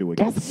don't have to do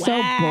again. That's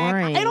so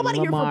boring. Ain't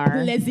nobody LeMar. here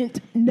for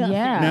pleasant nothing.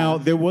 Yeah. Now,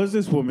 there was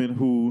this woman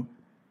who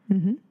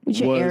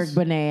with your Eric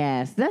Benet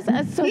ass.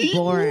 That's so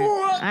boring.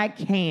 I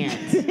can't.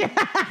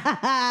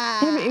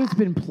 It's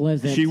been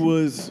pleasant. She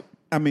was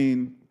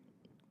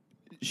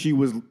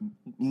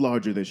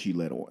larger than she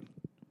let on.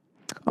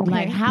 Okay.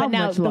 Like how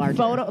much larger? The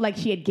photo, like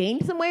she had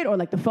gained some weight, or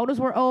like the photos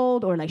were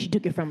old, or like she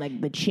took it from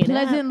like the chin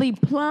pleasantly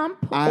up?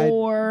 Plump,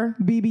 or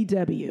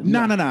BBW.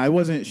 No. It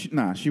wasn't.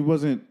 She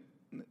wasn't.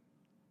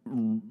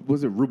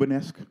 Was it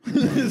Rubenesque?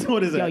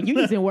 What is that? Yo, you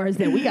using words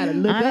that we gotta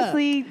look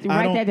Honestly, up.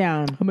 write that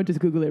down. I'm gonna just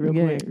Google it real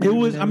quick. It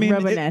was. I mean,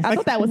 I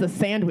thought that was a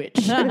sandwich.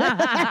 It's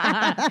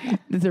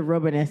a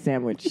Rubenesque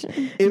sandwich.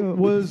 It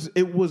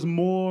was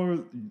more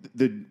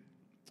the.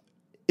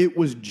 It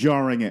was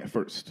jarring at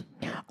first.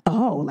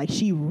 Oh, like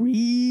she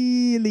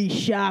really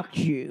shocked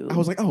you. I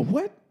was like, oh,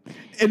 what?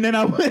 And then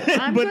I'm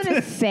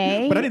gonna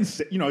say, but I didn't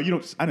say,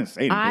 I didn't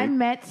say anything. I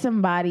met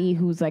somebody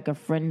who's like a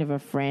friend of a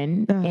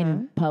friend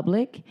in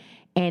public,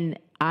 and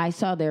I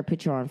saw their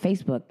picture on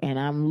Facebook, and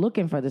I'm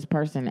looking for this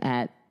person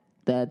at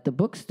the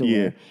bookstore.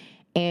 Yeah.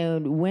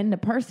 And when the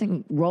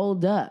person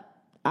rolled up,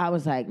 I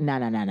was like, nah.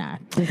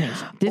 This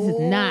is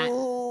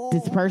not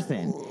this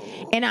person.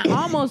 And I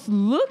almost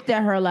looked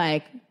at her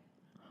like,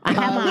 I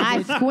had my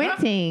eyes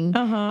squinting.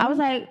 I was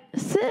like,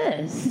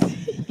 sis,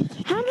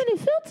 how many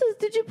filters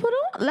did you put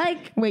on?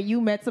 Like, wait,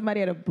 you met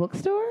somebody at a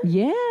bookstore?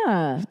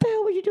 Yeah. What the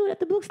hell were you doing at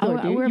the bookstore,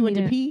 dude? You went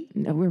to pee?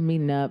 No, we're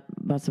meeting up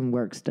about some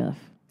work stuff.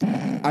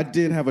 I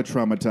did have a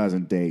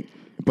traumatizing date,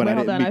 but I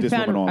didn't meet this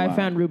woman online. I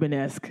found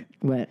Rubenesque.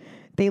 What?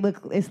 They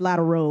look, it's a lot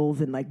of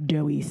rolls and like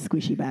doughy,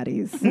 squishy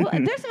bodies. Well,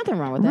 there's nothing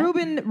wrong with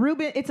that.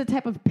 Ruben, it's a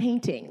type of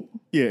painting.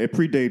 Yeah, it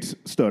predates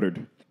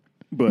Stuttered,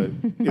 but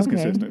it's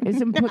consistent.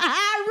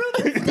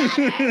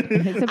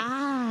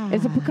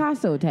 It's a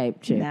Picasso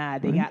type chick. Nah,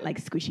 they got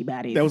like squishy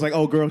bodies. That was like,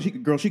 oh, girl, she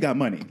got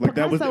money. Like Picasso,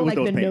 that was like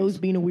those the paintings. nose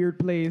being a weird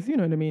place. You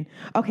know what I mean?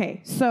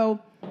 Okay, so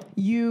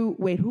who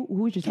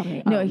was you talking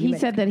about? No, he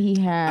said that he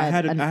had.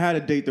 I had a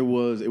date it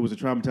was a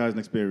traumatizing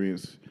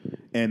experience,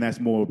 and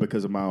that's more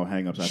because of my own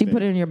hangups. She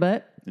put it in your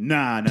butt?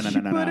 Nah. Put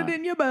it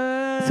in your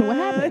butt. So what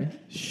happened?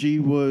 She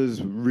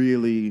was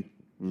really,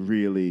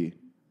 really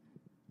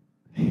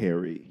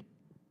hairy.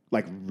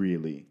 Like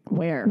really.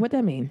 Where? What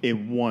that mean?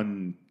 In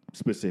one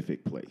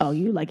specific place. Oh,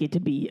 you like it to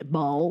be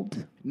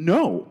bald?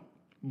 No,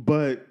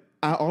 but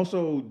I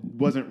also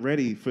wasn't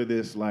ready for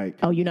this. Like,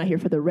 oh, you're not here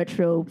for the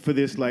retro. For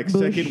this like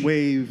Bush. Second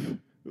wave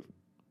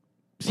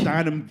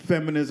Steinem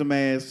feminism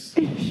ass.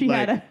 She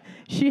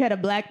had a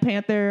Black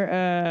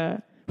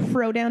Panther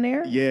fro down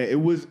there. Yeah,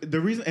 it was the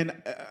reason, and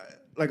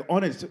like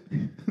on its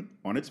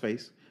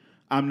face,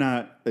 I'm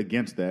not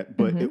against that,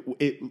 but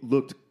it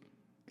looked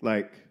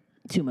like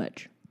too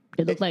much.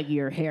 It looked like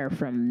your hair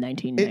from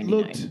 1999. It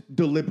looked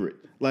deliberate.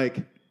 Like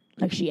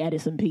she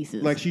added some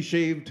pieces. Like she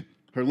shaved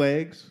her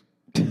legs,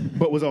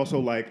 but was also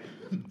like,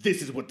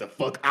 this is what the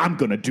fuck I'm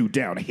going to do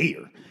down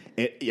here.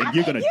 And you're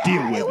going to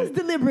deal with it. It was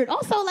deliberate.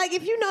 Also, like,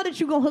 if you know that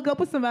you're going to hook up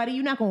with somebody,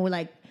 you're not going to,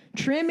 like,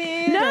 trim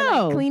it or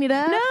like, clean it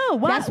up. No.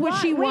 That's what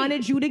she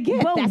wanted you to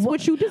get. Well, that's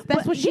what she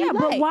likes.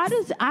 But why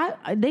does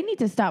they need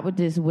to stop with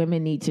this?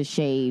 Women need to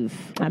shave.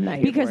 I'm not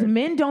here because for it.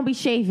 Men don't be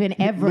shaving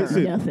ever.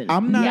 Listen, nothing.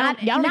 I'm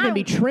not. Y'all don't even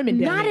be trimming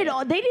down Not there. at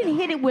all. They didn't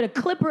hit it with a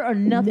clipper or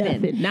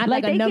nothing. Not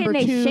like they a number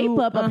getting two. Their shape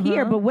up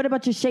here, but what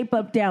about your shape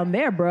up down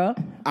there, bro?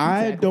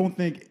 I don't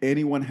think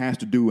anyone has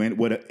to do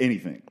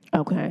anything.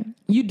 Okay.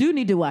 You do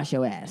need to wash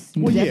your ass.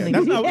 You well,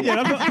 definitely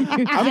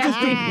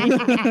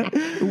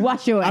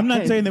wash your ass. I'm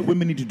not saying that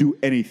women need to do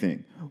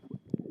anything.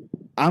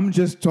 I'm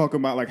just talking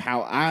about like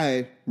how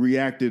I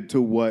reacted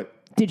to what.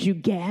 Did you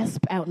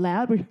gasp out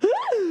loud?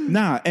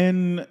 Nah,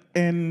 and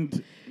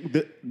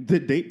the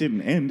date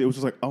didn't end. It was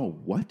just like, oh,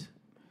 what?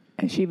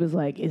 And she was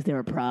like, is there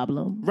a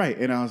problem? Right.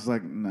 And I was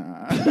like,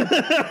 nah.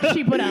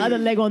 She put her other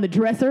leg on the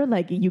dresser,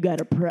 like, you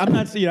got a problem.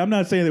 I'm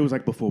not saying it was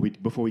like before we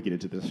get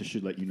into this, I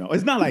should let you know.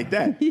 It's not like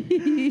that.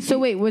 So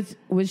wait, was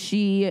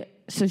she,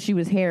 so she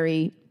was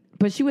hairy,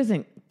 but she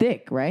wasn't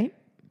thick, right?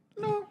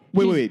 No.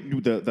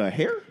 Wait, the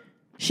hair?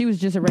 She was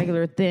just a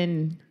regular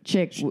thin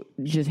chick,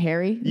 just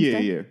hairy?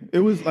 Yeah. It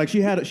was like she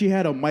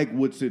had a Mike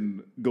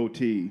Woodson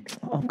goatee.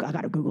 Oh, God, I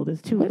got to Google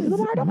this, too.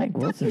 LeMar, don't Mike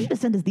Woodson? You should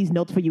send us these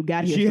notes for you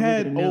got here. She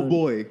had old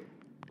boy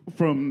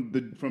from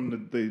the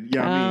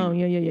yeah. Oh,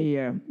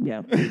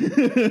 yeah.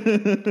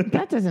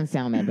 That doesn't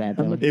sound that bad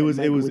though. It was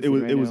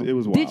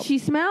wild. Did she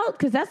smell?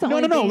 Because that's the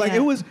only no. thing Like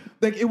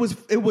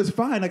it was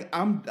fine. Like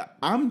I'm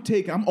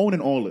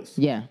owning all this.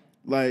 Yeah.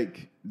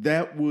 Like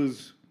that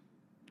was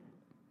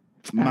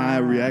my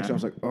reaction. I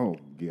was like, oh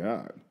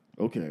God,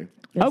 okay.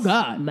 Oh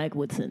God, Mike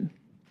Woodson.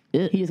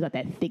 He just got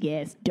that thick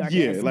ass dark.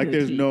 Yeah, ass like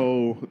goatee.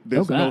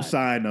 there's no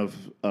sign of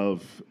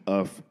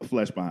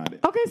flesh behind it.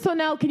 Okay, so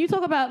now can you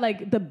talk about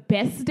like the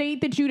best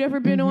date that you'd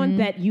ever been on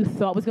that you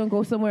thought was going to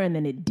go somewhere and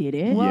then it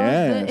didn't? Well,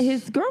 Yes.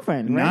 his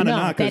girlfriend, right?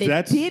 Nah, because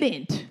that's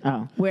didn't.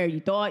 Oh. Where you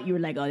thought you were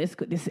like, oh,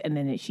 this, and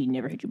then she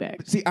never hit you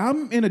back. See,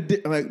 I'm in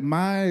like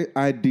my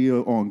idea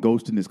on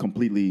ghosting is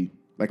completely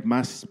like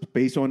my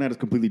space on that is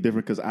completely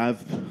different because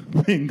I've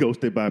been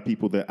ghosted by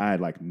people that I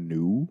like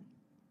knew.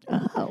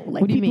 Oh,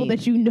 like people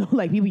that you know,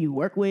 like people you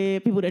work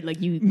with, people that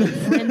like you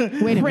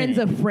friends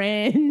of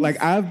friends.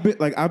 Like I've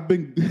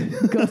been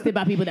ghosted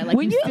by people that like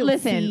when you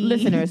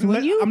listeners,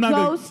 when you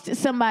ghost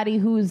somebody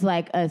who's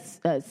like a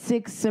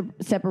 6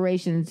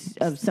 separations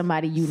of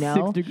somebody you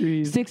know,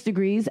 6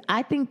 degrees.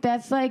 I think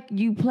that's like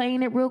you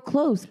playing it real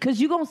close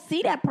because you gonna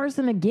see that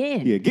person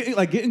again. Yeah,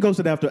 getting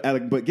ghosted after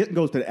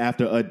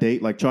a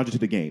date, like charge it to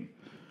the game.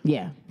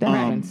 Yeah, that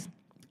happens.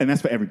 And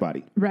that's for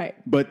everybody. Right.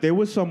 But there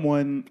was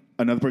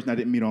another person I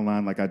didn't meet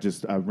online, like I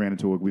ran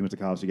into her. We went to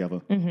college together.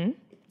 Mm-hmm.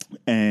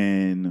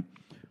 And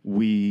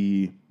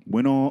we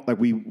went on, like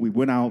we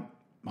went out,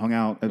 hung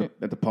out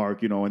at the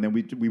park, you know, and then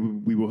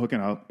we were hooking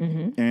up.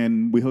 Mm-hmm.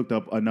 And we hooked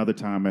up another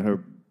time at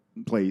her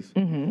place.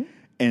 Mm-hmm.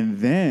 And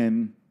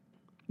then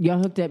y'all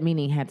hooked up,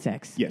 meaning had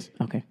sex. yes,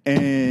 Okay.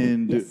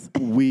 and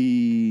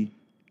we.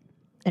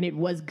 And it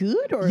was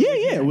good, or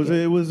Yeah, it was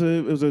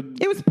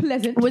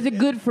pleasant. Was it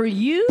good for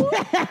you?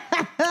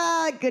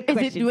 Good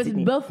question. Was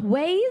it both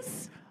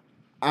ways?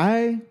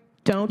 I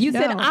Don't You know.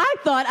 said I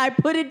thought I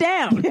put it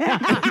down.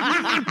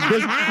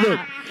 look.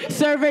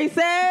 Survey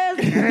says.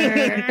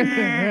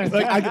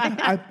 Like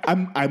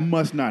I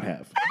must not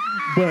have,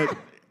 but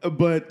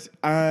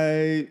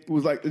I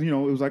was like, it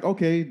was like,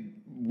 okay,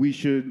 we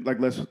should like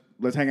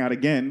let's hang out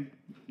again.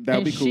 That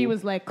would be cool. She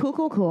was like,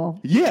 cool.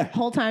 Yeah.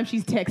 Whole time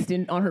she's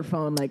texting on her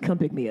phone, like, come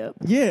pick me up.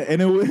 Yeah,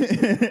 and it was,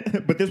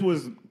 but this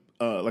was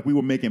like we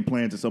were making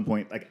plans at some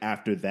point, like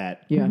after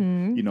that. Yeah.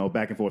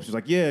 Back and forth. She's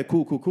like, yeah,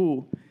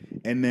 cool,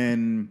 and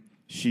then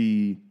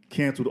she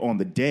canceled on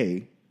the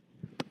day.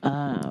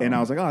 And I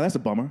was like, oh, that's a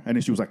bummer. And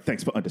then she was like,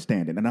 thanks for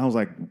understanding. And I was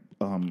like,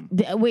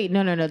 Wait,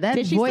 no. That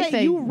Did she voice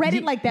say you read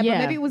it like that? Yeah.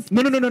 But maybe it was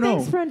No.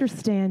 Thanks for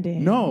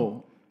understanding.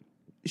 no.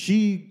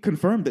 She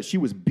confirmed that she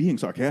was being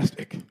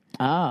sarcastic.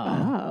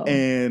 Oh.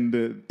 And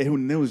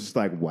it was just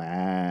like,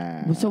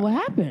 wow. So what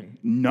happened?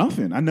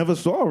 Nothing. I never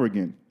saw her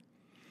again.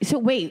 So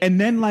wait. And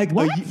then like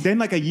What?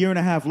 a year and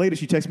a half later,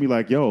 she texts me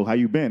like, yo, how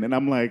you been? And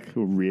I'm like,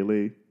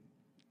 really?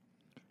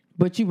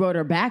 But you wrote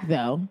her back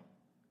though.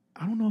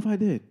 I don't know if I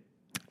did.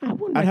 I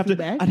wouldn't I'd have to.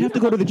 back. I'd have to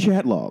go to the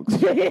chat logs.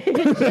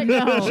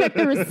 No. Check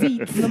the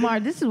receipts.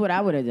 LeMar, this is what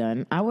I would have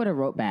done. I would have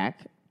wrote back.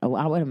 I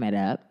would have met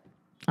up.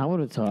 I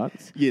would have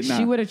talked. Yeah, nah.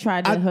 She would have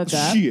tried to hook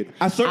up. Shit,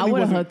 I certainly would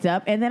have wasn't- hooked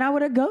up, and then I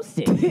would have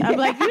ghosted. I'm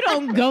like, you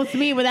don't ghost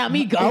me without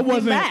me ghosting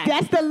wasn't- back.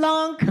 That's the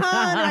long con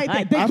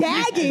right there. The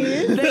gag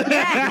is.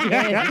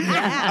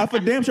 I for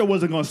damn sure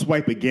wasn't gonna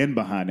swipe again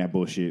behind that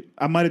bullshit.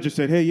 I might have just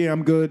said, "Hey, yeah,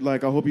 I'm good.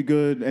 Like, I hope you're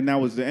good," and that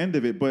was the end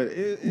of it. But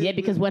Yeah,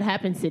 because what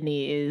happens,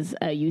 Sydney, is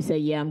you say,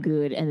 yeah, I'm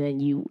good, and then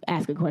you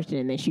ask a question,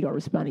 and then she don't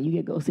respond, and you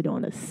get ghosted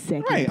on a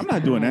second. right, I'm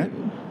not doing that.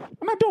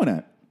 I'm not doing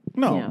that.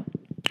 No, Yeah,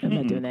 I'm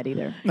not doing that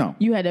either. no.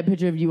 You had that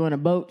picture of you on a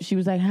boat. She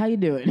was like, "How you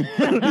doing?"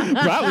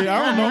 Probably,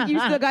 I don't know. You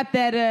still got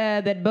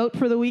that boat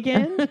for the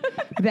weekend?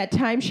 That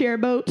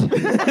timeshare boat?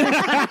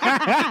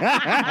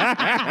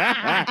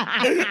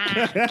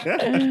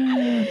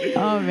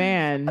 Oh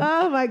man.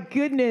 Oh my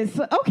goodness.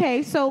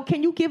 Okay, so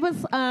can you give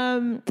us? I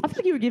feel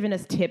like you were giving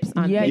us tips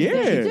on Yeah, things you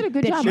Yeah. did a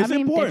good that job. you, I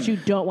mean, important. that you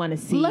don't want to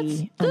see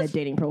Let's- on a let's-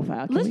 dating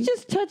profile. Can let's we?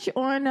 just touch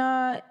on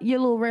your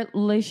little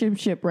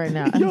relationship right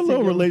now. Your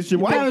little relationship.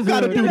 Why That you was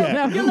gotta a- do your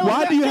that? little-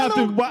 Why do you have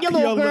to? Why, your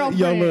little girlfriend.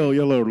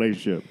 your little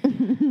relationship.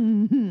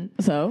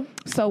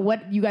 So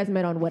what you guys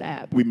met on what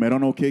app? We met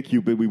on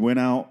OkCupid. We went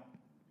out.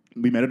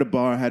 We met at a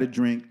bar, had a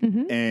drink,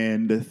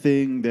 and the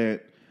thing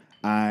that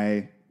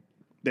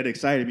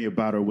excited me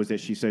about her was that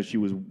she said she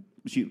was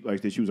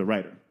a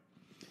writer,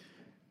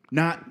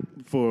 not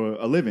for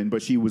a living,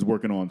 but she was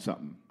working on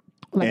something.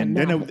 Like a and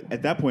then novel.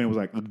 at that point, it was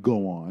like,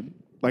 go on.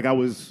 Like I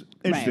was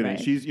interested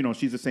Right. in.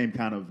 She's the same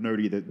kind of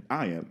nerdy that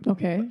I am.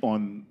 Okay.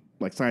 On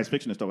like science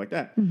fiction and stuff like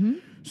that.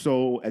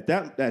 So at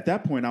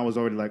that point, I was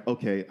already like,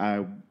 okay,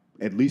 I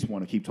at least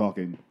want to keep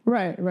talking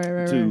Right.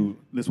 to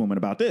this woman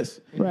about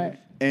this. Right.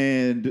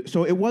 And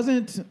so it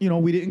wasn't,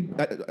 we didn't,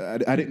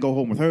 I didn't go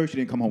home with her. She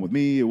didn't come home with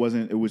me. It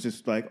was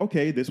just like,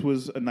 okay, this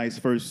was a nice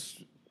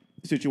first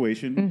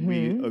situation.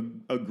 We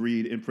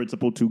agreed in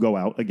principle to go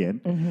out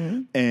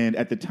again. And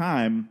at the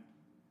time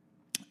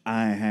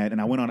I had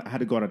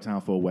to go out of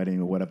town for a wedding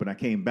or whatever. And I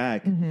came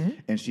back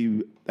and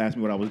she asked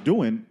me what I was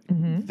doing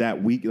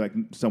that week, like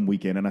some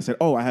weekend. And I said,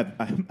 oh,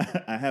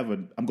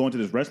 I'm going to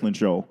this wrestling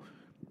show.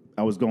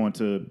 I was going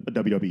to a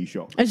WWE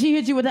show. And she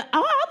hit you with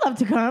I'd love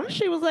to come.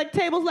 She was like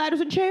tables, ladders,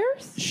 and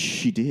chairs.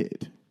 She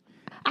did.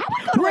 I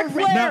would go to a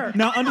Flair.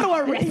 Now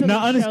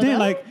understand,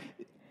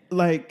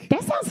 like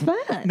that sounds fun.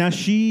 now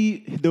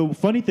the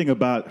funny thing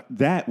about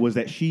that was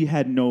that she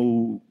had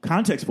no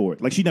context for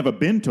it. Like she'd never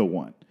been to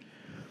one.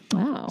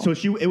 Wow. So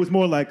it was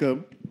more like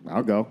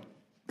I'll go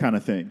kind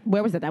of thing.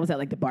 Where was that? That was at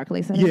like the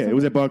Barclays Center. Yeah, it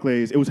was at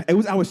Barclays. It was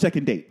our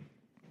second date.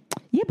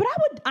 Yeah, but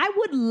I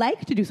would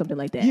like to do something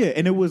like that. Yeah,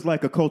 and it was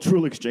like a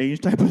cultural exchange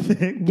type of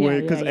thing. Yeah,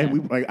 And we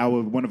like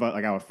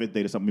our fifth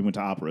date or something. We went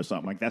to opera or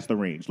something. Like that's the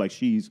range. Like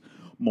she's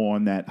more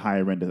on that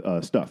higher end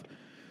stuff.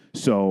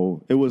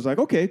 So it was like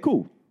okay,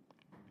 cool.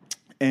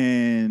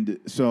 And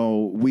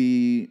so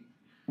we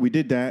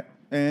did that,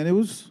 and it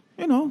was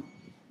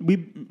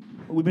we've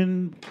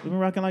been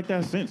rocking like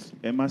that since.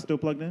 Am I still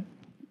plugged in?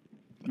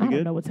 I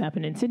don't know what's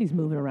happening. Sydney's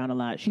moving around a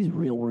lot. She's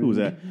real rude. Who was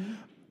that?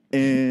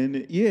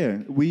 And yeah,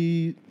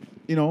 we,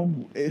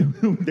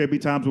 there'd be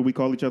times where we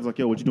call each other like,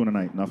 yo, what you doing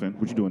tonight? Nothing.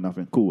 What you doing?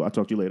 Nothing. Cool. I'll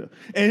talk to you later.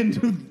 And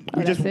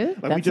we that's it?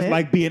 we just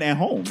like being at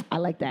home, I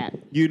like that.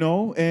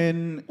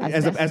 and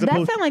as That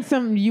opposed sounds like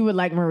something you would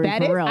like, Marie. That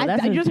for is.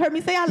 real. You just heard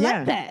me say I Yeah.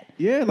 like that.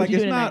 yeah, What like you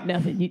it's doing not, tonight?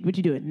 Nothing. What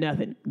you doing?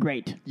 Nothing.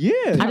 Great. yeah.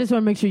 I just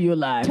want to make sure you're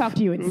alive. Talk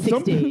to you in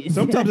 6 days.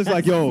 Sometimes it's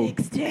like, yo,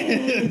 6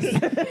 days.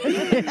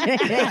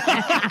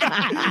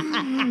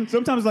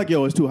 sometimes it's like,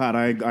 yo, it's too hot.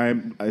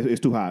 It's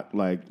too hot.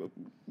 Like,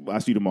 I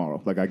see you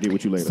tomorrow. Like, I get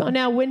what you later. So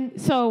now,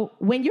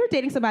 when you're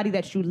dating somebody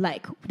that you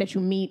like, that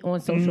you meet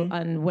on social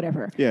and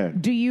whatever,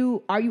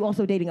 are you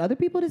also dating other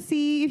people to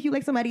see if you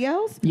like somebody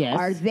else? Yes.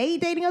 Are they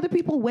dating other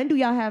people? When do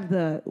y'all have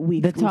the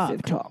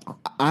exclusive talk?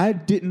 I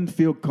didn't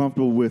feel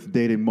comfortable with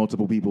dating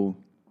multiple people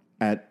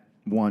at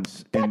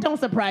once. That don't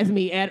surprise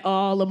me at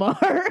all, LeMar.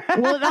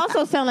 Well, it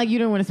also sounded like you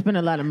didn't want to spend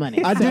a lot of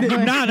money. I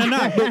didn't. Nah.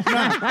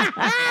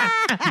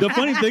 The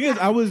funny thing is,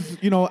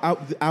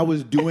 I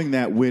was doing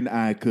that when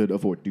I could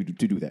afford to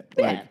do that.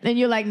 Yeah. And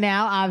you're like,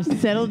 now I've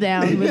settled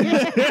down with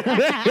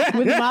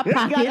my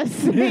pockets,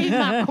 save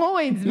my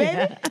coins,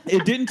 baby.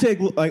 It didn't take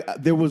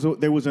there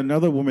was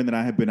another woman that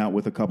I had been out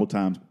with a couple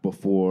times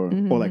before,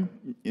 or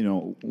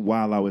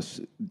while I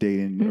was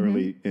dating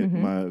early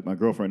my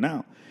girlfriend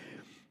now.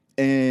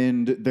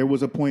 And there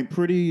was a point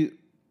pretty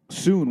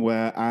soon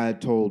where I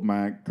told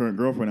my current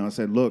girlfriend, I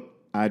said, look,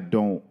 I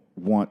don't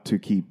want to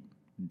keep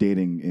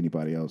dating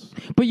anybody else.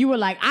 But you were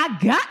like, I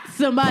got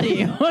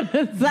somebody on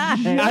the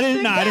side. I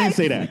didn't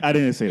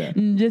say that.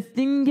 Just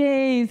in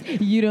case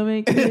you don't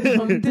make it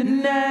home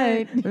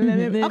tonight.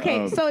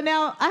 Okay, so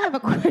now I have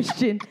a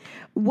question.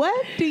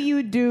 What do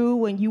you do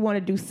when you want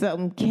to do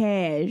something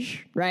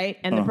cash, right?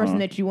 And the person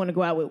that you want to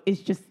go out with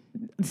is just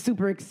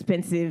super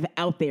expensive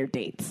out there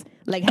dates.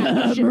 Like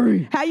how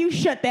you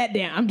shut that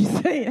down? I'm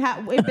just saying.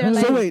 If they're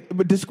like, so wait,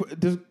 but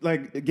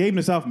game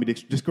this out for me.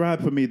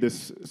 Describe for me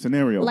this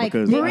scenario. Like,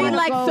 because Marie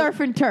likes surf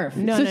and turf,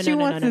 she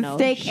wants the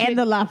steak and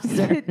the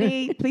lobster.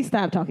 Please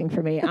stop talking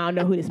for me. I don't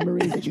know who this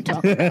Marie is that you're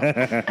talking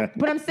about.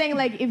 But I'm saying,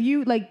 like, if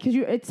you like, because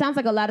it sounds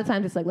like a lot of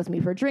times it's like, let's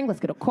meet for a drink, let's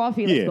get a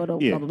coffee, let's go to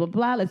blah blah blah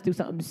blah, let's do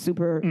something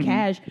super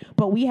cash.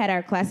 But we had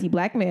our classy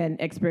black man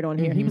expert on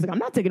here. He was like, I'm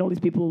not taking all these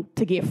people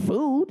to get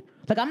food.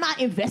 Like, I'm not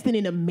investing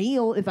in a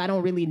meal if I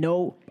don't really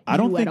know. I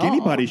don't think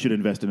anybody should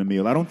invest in a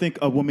meal. I don't think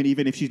a woman,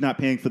 even if she's not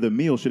paying for the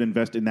meal, should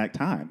invest in that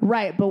time.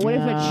 Right, but what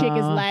if a chick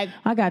is like,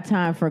 I got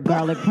time for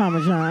garlic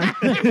parmesan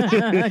chicken.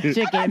 I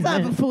got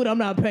time for food I'm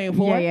not paying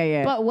for.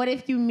 Yeah. But what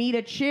if you meet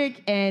a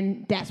chick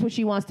and that's what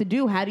she wants to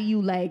do? How do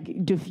you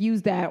like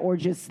diffuse that, or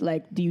just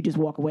like, do you just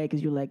walk away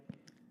because you're like,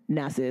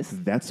 nah, sis?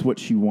 That's what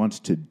she wants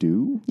to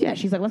do? Yeah,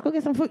 she's like, let's go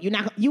get some food. You're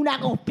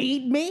not gonna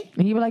feed me?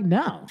 And you were like,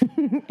 no.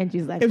 And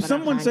she's like, if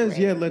someone says,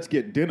 yeah, let's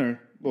get dinner,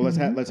 well,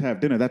 let's have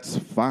dinner, that's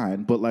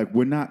fine. But like,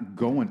 we're not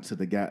going to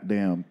the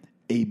goddamn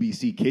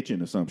ABC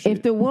kitchen or some shit.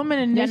 If the woman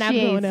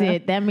initiates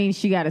it, that means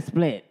she got to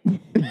split.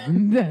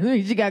 That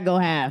means she got to go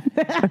half.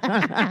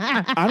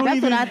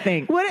 That's what I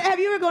think. Have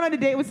you ever gone on a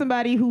date with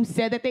somebody who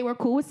said that they were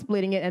cool with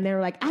splitting it, and they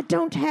were like, I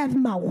don't have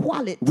my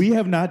wallet? We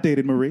have not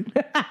dated, Marie.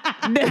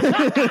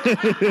 I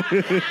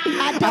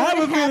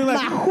don't have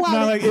my wallet.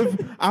 No, like if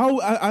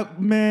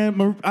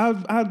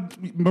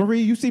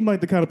Marie, you seem like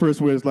the kind of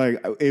person where it's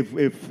like,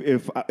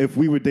 if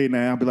we were dating,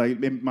 I'd be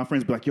like, and my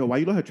friends be like, yo, why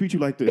you let her treat you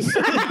like this?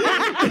 And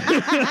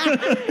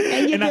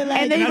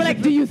then you be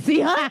like, do you see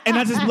her? And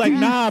I just be like,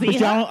 nah, but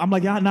y'all. I'm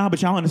like, nah,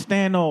 but y'all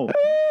understand though.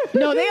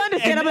 No, they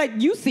understand. I'm like,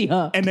 you see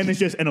her. And then it's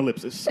just an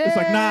ellipsis. It's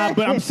like, nah,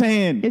 but I'm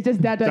saying. It's just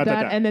dot,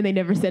 and then they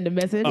never send a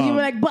message. You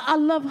were like, but I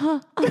love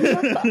her.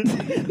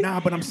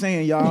 Nah, but I'm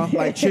saying, y'all,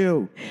 like,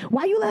 chill.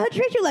 Why you let her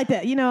treat you like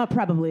that? You know,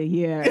 probably,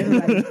 yeah.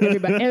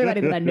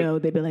 Everybody that I know,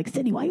 they'd be like,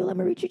 Cindy, why you let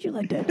Marie treat you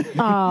like that?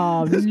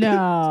 Oh, no.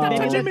 Stop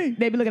touching me.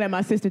 They'd be looking at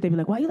my sister. They'd be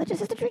like, why you let your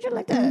sister treat you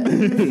like that?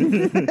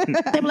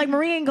 They'd be like,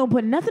 Marie ain't gonna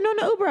put nothing on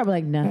the Uber. I'd be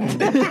like,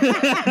 nothing.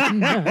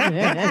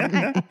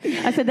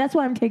 I said, that's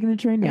why I'm taking the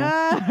train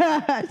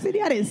now.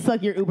 Cindy, I didn't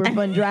suck your Uber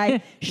fund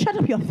dry. Shut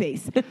up your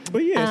face.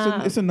 But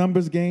yeah, it's a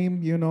numbers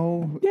game, you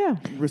know. Yeah.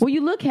 Well,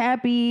 you look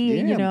happy.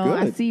 Yeah, you know,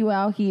 I'm good. I see you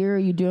out here.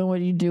 You're doing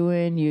what you're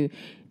doing. You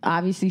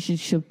obviously she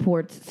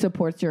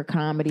supports your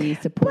comedy.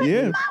 But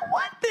my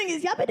one thing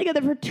is, y'all been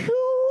together for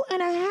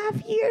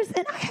 2.5 years,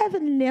 and I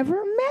have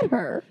never met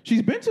her.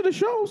 She's been to the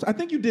shows. I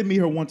think you did meet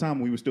her one time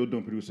when we were still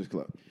doing Producers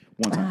Club.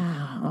 One time.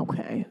 Ah,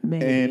 okay.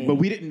 Man. But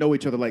we didn't know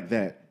each other like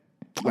that.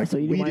 Like, so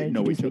you we didn't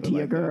know introduce each me other to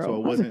your like girl. that. So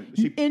it wasn't.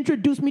 She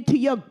introduced me to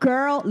your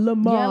girl,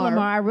 LeMar. Yeah, LeMar,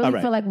 I really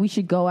right. feel like we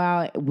should go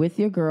out with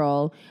your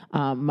girl.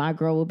 My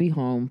girl will be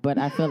home, but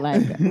I feel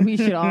like we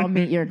should all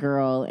meet your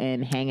girl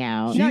and hang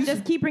out. No,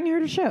 just keep bringing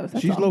her to shows.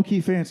 She's low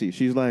key fancy.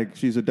 She's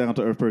a down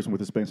to earth person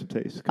with expensive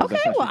taste. Okay,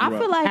 well, I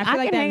feel like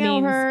I can hang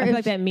out with her. I feel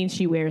like that means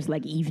she wears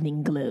like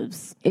evening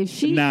gloves. If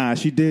she,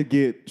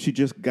 she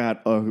just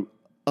got a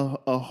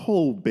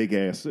whole big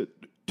ass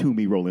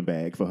Toomey rolling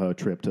bag for her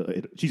trip to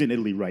Italy. She's in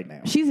Italy right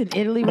now. She's in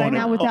Italy right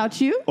now without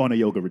you? On a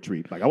yoga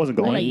retreat. Like, I wasn't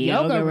going. On a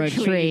yoga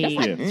retreat. That's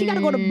like, she got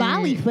to go to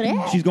Bali for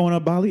that. She's going to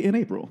Bali in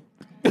April.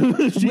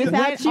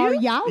 Without you? Are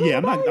y'all Yeah,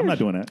 I'm not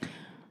doing that.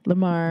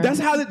 LeMar.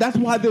 That's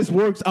why this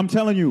works. I'm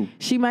telling you.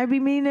 She might be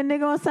meeting a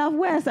nigga on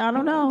Southwest. I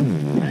don't know.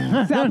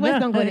 Southwest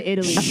don't go to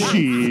Italy.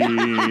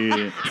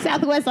 Shit.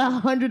 Southwest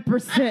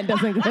 100%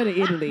 doesn't go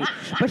to Italy.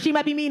 But she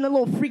might be meeting a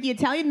little freaky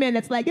Italian man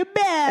that's like,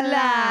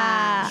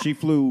 Bella. She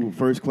flew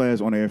first class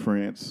on Air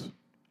France.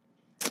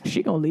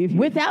 She gonna leave you.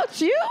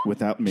 Without you?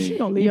 Without me. She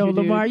gonna leave Yo, you,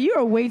 dude. LeMar, you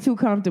are way too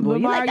comfortable.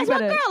 LeMar, You're like, that's you my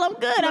better- girl. I'm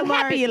good. I'm LeMar,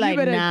 happy. You're like, you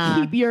better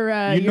nah. keep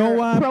your You know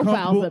why I'm profiles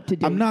comfortable? up to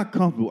date. I'm not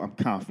comfortable. I'm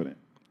confident.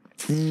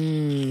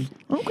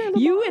 Okay,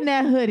 You in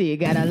that hoodie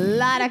got a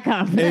lot of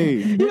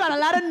confidence. you got a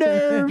lot of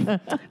nerve.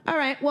 All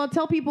right. Well,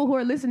 tell people who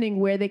are listening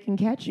where they can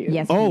catch you.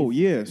 Yes. Oh, please.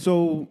 yeah.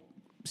 So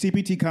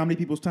CPT, Comedy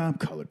People's Time,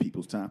 Colored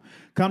People's Time.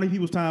 Comedy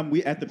People's Time,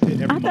 we at the pit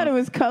every month. I thought it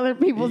was colored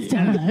people's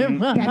time.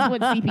 That's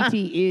what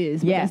CPT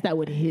is. But that's not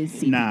what his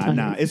CPT is.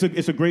 Nah.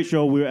 It's a great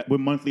show. We're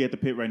monthly at the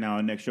pit right now.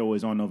 Our next show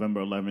is on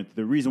November 11th.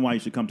 The reason why you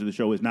should come to the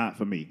show is not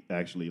for me,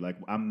 actually. Like,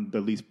 I'm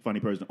the least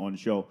funny person on the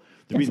show.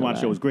 The reason why the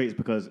show is great is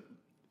because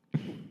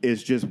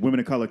it's just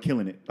women of color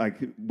killing it. Like,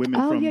 women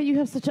from... you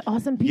have such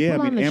awesome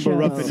people on the Amber show.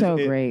 Ruffin. So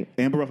great.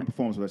 Amber Ruffin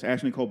performs with us.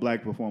 Ashley Nicole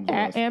Black performs with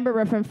us. Amber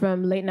Ruffin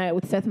from Late Night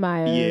with Seth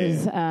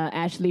Meyers.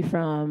 Ashley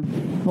from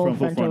Full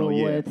Frontal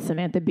with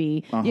Samantha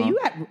Bee. Yeah, you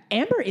got...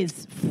 Amber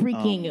is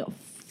freaking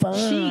fun.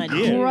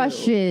 She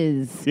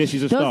crushes. Yeah,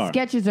 she's a Those star.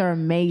 sketches are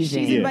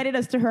amazing. She's invited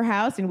us to her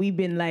house, and we've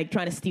been like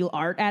trying to steal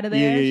art out of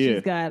there.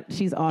 Yeah.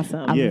 She's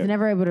awesome. I was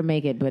never able to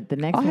make it, but the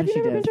next one have she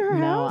you never does. been to her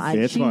no,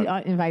 house? she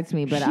invites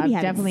me, but She I'm be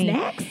having definitely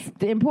snacks?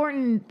 The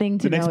important thing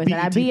to The know next is that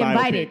I'd BET be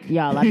invited, biopic.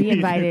 y'all. I'd be You're gonna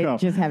invited. come.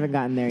 Just haven't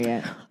gotten there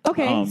yet.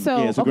 Okay,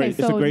 so it's a great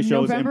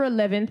show. November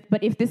 11th.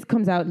 But if this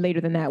comes out later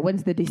than that,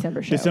 when's the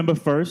December show? December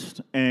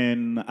 1st,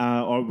 and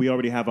we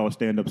already have our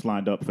stand-ups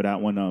lined up for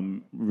that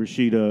one.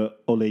 Rashida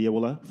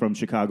Olayiwola from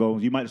Chicago.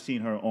 You might have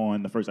seen her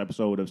on the first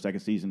episode of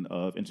second season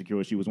of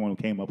Insecure. She was the one who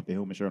came up with the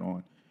Hillman shirt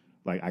on.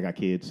 Like, I got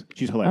kids.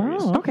 She's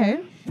hilarious. Oh, Okay,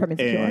 from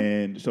Insecure.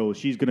 And so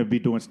she's going to be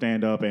doing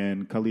stand-up,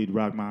 and Khalid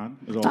Rahman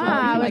is also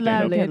I would doing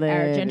love stand-up. it.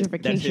 Our That's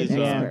gentrification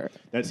expert.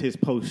 That's his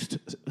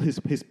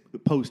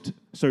post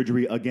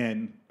surgery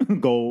again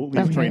goal.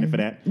 He's training for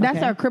that.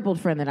 That's our crippled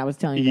friend that I was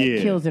telling you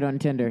that kills it on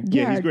Tinder.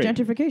 Yeah, he's our great.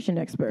 gentrification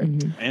expert.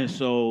 And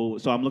so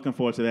I'm looking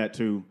forward to that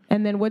too.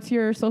 And then what's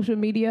your social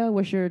media?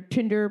 What's your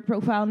Tinder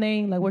profile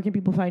name? Like, where can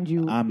people find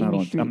you? I'm not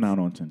on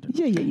Tinder.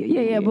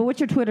 Yeah, but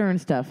what's your Twitter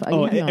and stuff?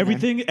 Oh,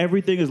 everything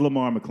is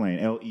LeMar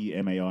McClain,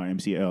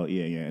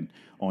 LeMarMcClain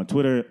on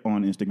Twitter,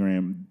 on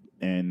Instagram,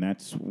 and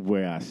that's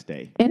where I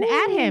stay. And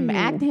at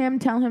him,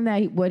 tell him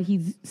that what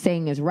he's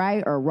saying is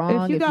right or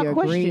wrong. If you got agree.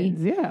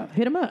 questions,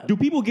 hit him up. Do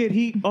people get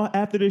heat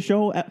after the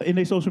show in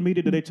their social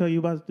media? Do they tell you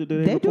about? They do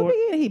be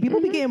getting heat.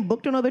 People be getting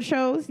booked on other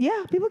shows.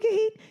 Yeah, people get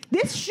heat.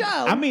 This show.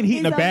 I mean heat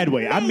in a bad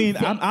way. I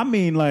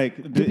mean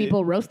like. Do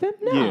people roast them?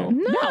 No.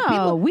 Yeah.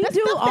 No, we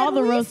do all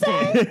the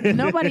roasting.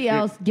 Nobody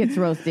else gets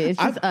roasted. It's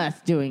just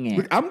us doing it.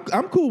 Look,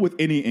 I'm cool with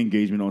any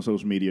engagement on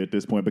social media at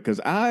this point because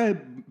I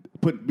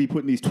be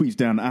putting these tweets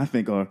down that I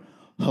think are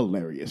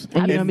hilarious.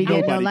 And you don't be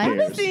getting no nobody likes?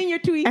 cares. I've been seeing your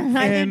tweets.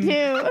 I do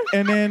too.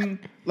 And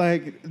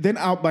then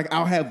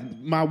I'll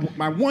have my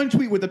one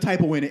tweet with a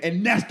typo in it,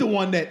 and that's the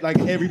one that like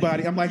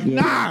everybody. I'm like,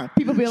 nah.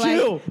 People be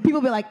chill.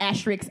 like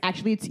asterisk.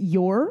 Actually, it's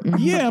your.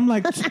 Yeah, I'm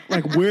like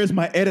where's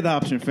my edit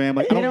option, fam?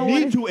 Like, I don't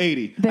need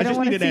 280. They I don't just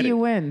want need to an see edit. you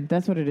win.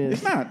 That's what it is.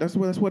 It's not. That's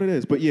what it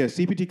is. But yeah,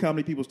 CPT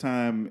Comedy People's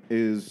Time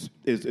is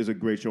a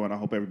great show, and I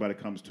hope everybody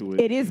comes to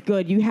it. It is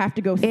good. You have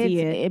to go see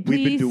it.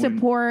 Please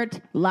support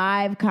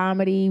live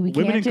comedy. We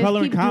Women can't in just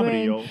color keep and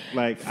comedy, doing yo.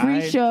 Like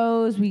free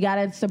shows. We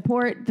gotta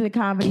support the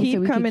comedy. Keep so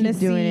we coming can to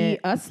keep doing see it.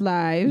 us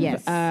live.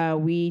 Yes.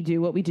 We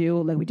do what we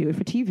do, like we do it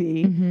for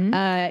TV.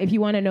 If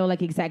you want to know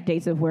like exact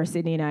dates of where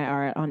Sydney and I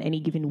are on any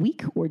given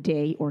week or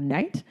day or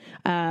night,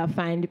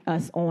 find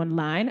us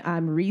online.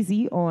 I'm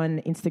Reezy on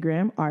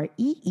Instagram,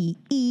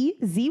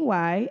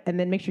 REEEZY, and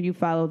then make sure you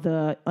follow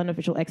the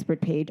Unofficial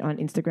Expert page on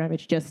Instagram.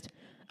 It's just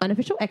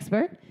Unofficial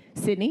Expert.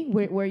 Sydney,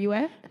 where are you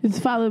at?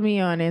 Just follow me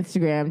on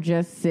Instagram.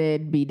 Just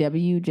Sid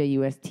BW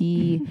JUST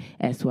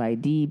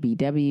SYD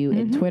BW,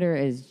 and Twitter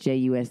is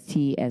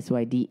JUST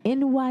SYD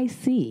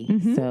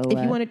NYC. So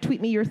If you want to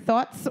tweet me your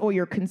thoughts or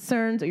your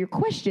concerns or your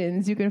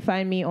questions, you can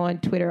find me on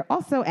Twitter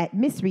also at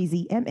Miss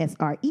Reezy,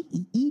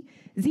 MSREEEZY.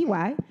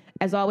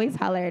 As always,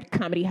 holler at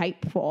Comedy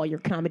Hype for all your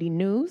comedy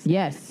news.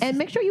 Yes. And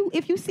make sure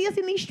if you see us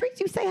in these streets,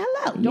 you say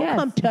hello. Don't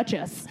come touch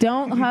us.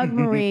 Don't hug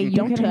Marie. You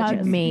Don't can touch hug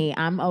us. me.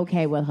 I'm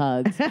okay with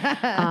hugs.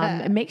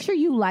 Make sure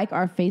you like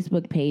our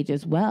Facebook page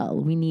as well.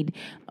 We need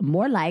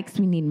more likes.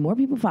 We need more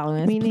people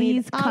following us.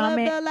 Please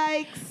comment, all of the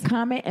likes.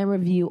 comment and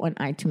review on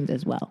iTunes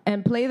as well.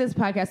 And play this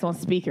podcast on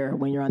speaker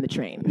when you're on the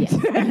train. Yes.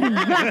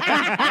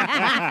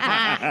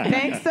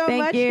 Thanks so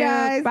much, you.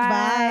 guys.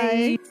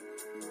 Bye. Bye.